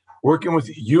place, working with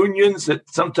unions that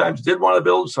sometimes did want to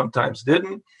build, sometimes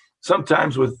didn't,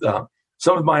 sometimes with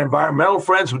some of my environmental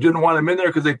friends who didn't want them in there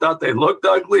because they thought they looked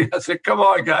ugly. I said, come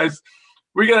on, guys,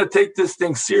 we got to take this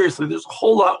thing seriously. There's a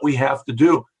whole lot we have to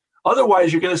do.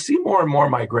 Otherwise, you're going to see more and more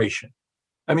migration.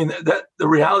 I mean, that the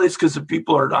reality is because the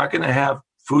people are not going to have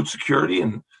food security,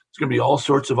 and it's going to be all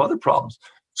sorts of other problems.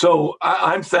 So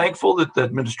I'm thankful that the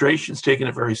administration's taking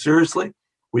it very seriously.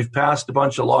 We've passed a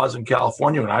bunch of laws in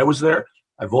California. When I was there,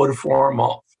 I voted for them,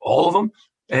 all of them.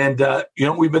 And,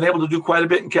 we've been able to do quite a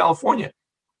bit in California.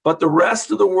 But the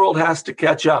rest of the world has to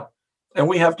catch up, and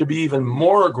we have to be even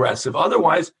more aggressive.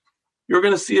 Otherwise, you're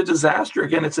going to see a disaster.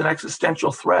 Again, it's an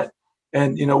existential threat.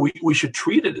 And, we should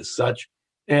treat it as such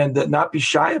and not be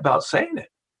shy about saying it.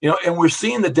 And we're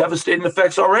seeing the devastating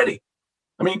effects already.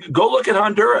 I mean, go look at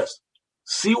Honduras.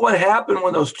 See what happened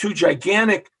when those two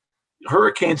gigantic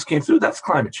hurricanes came through. That's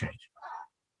climate change.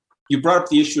 You brought up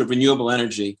the issue of renewable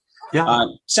energy. Yeah.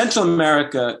 Central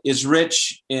America is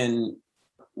rich in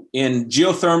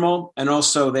geothermal, and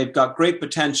also they've got great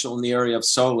potential in the area of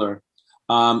solar.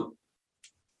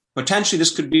 Potentially,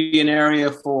 this could be an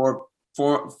area for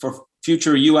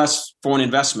future U.S. foreign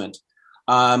investment.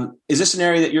 Is this an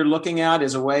area that you're looking at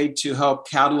as a way to help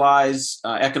catalyze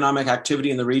economic activity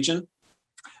in the region?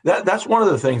 That's one of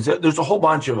the things. There's a whole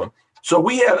bunch of them. So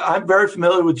I'm very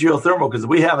familiar with geothermal because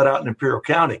we have it out in Imperial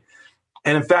County.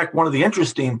 And in fact, one of the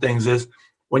interesting things is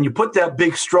when you put that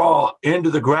big straw into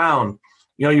the ground,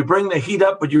 you bring the heat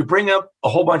up, but you bring up a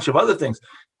whole bunch of other things.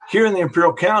 Here in the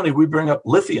Imperial County, we bring up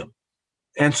lithium.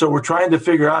 And so we're trying to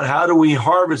figure out how do we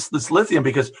harvest this lithium,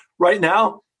 because right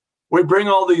now we bring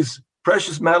all these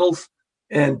precious metals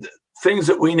and things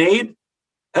that we need,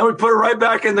 and we put it right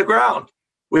back in the ground.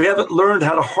 We haven't learned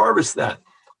how to harvest that.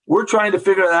 We're trying to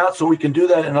figure that out so we can do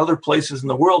that in other places in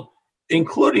the world,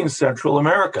 including Central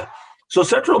America. So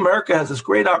Central America has this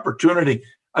great opportunity.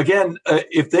 Again,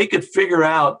 if they could figure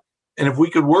out, and if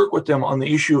we could work with them on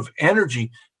the issue of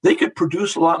energy, they could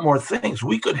produce a lot more things.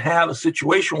 We could have a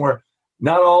situation where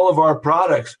not all of our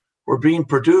products were being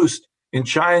produced in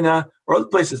China or other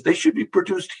places. They should be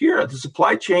produced here. The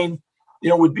supply chain,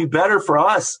 would be better for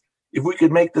us if we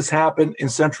could make this happen in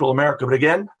Central America. But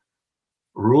again,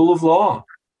 rule of law,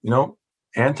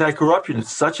 anti-corruption.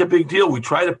 It's such a big deal. We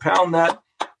try to pound that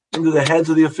into the heads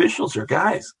of the officials here.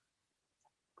 Guys,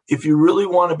 if you really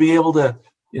want to be able to,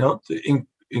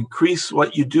 increase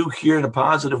what you do here in a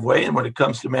positive way, and when it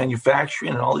comes to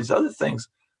manufacturing and all these other things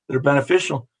that are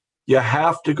beneficial, you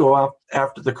have to go out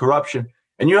after the corruption,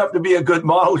 and you have to be a good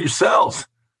model yourselves,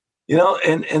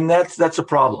 and that's a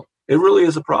problem. It really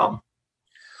is a problem.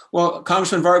 Well,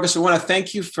 Congressman Vargas, I want to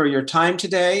thank you for your time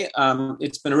today.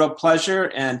 It's been a real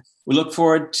pleasure, and we look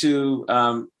forward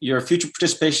to your future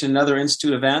participation in other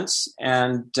Institute events,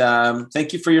 and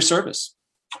thank you for your service.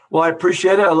 Well, I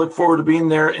appreciate it. I look forward to being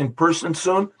there in person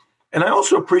soon. And I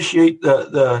also appreciate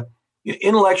the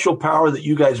intellectual power that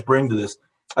you guys bring to this.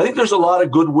 I think there's a lot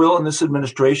of goodwill in this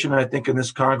administration, and I think in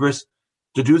this Congress,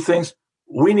 to do things.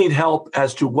 We need help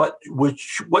as to what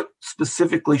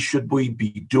specifically should we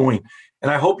be doing. And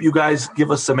I hope you guys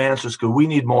give us some answers, because we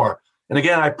need more. And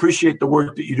again, I appreciate the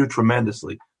work that you do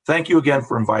tremendously. Thank you again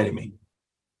for inviting me.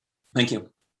 Thank you.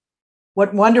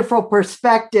 What wonderful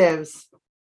perspectives.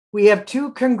 We have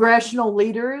two congressional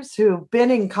leaders who've been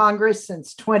in Congress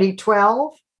since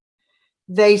 2012.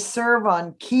 They serve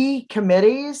on key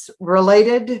committees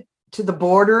related to the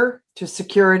border, to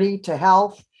security, to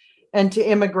health, and to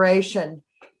immigration.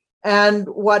 And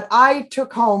what I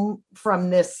took home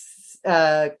from this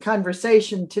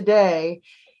conversation today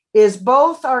is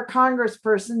both our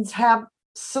congresspersons have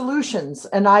solutions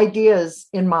and ideas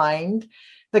in mind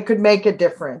that could make a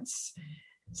difference.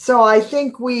 So I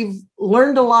think we've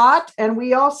learned a lot, and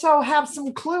we also have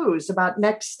some clues about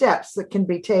next steps that can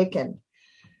be taken.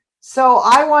 So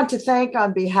I want to thank,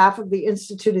 on behalf of the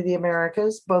Institute of the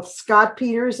Americas, both Scott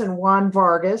Peters and Juan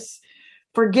Vargas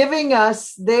for giving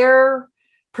us their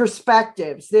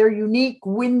perspectives, their unique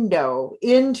window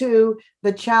into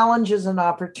the challenges and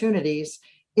opportunities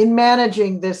in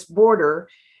managing this border,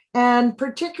 and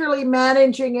particularly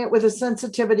managing it with a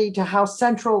sensitivity to how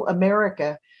Central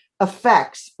America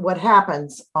affects what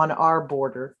happens on our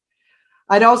border.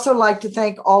 I'd also like to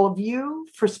thank all of you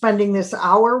for spending this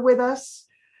hour with us.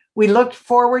 We look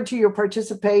forward to your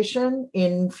participation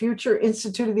in future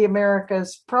Institute of the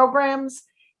Americas programs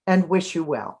and wish you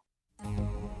well.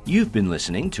 You've been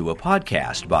listening to a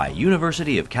podcast by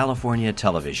University of California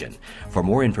Television. For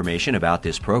more information about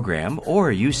this program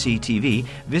or UCTV,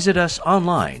 visit us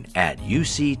online at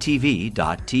uctv.tv.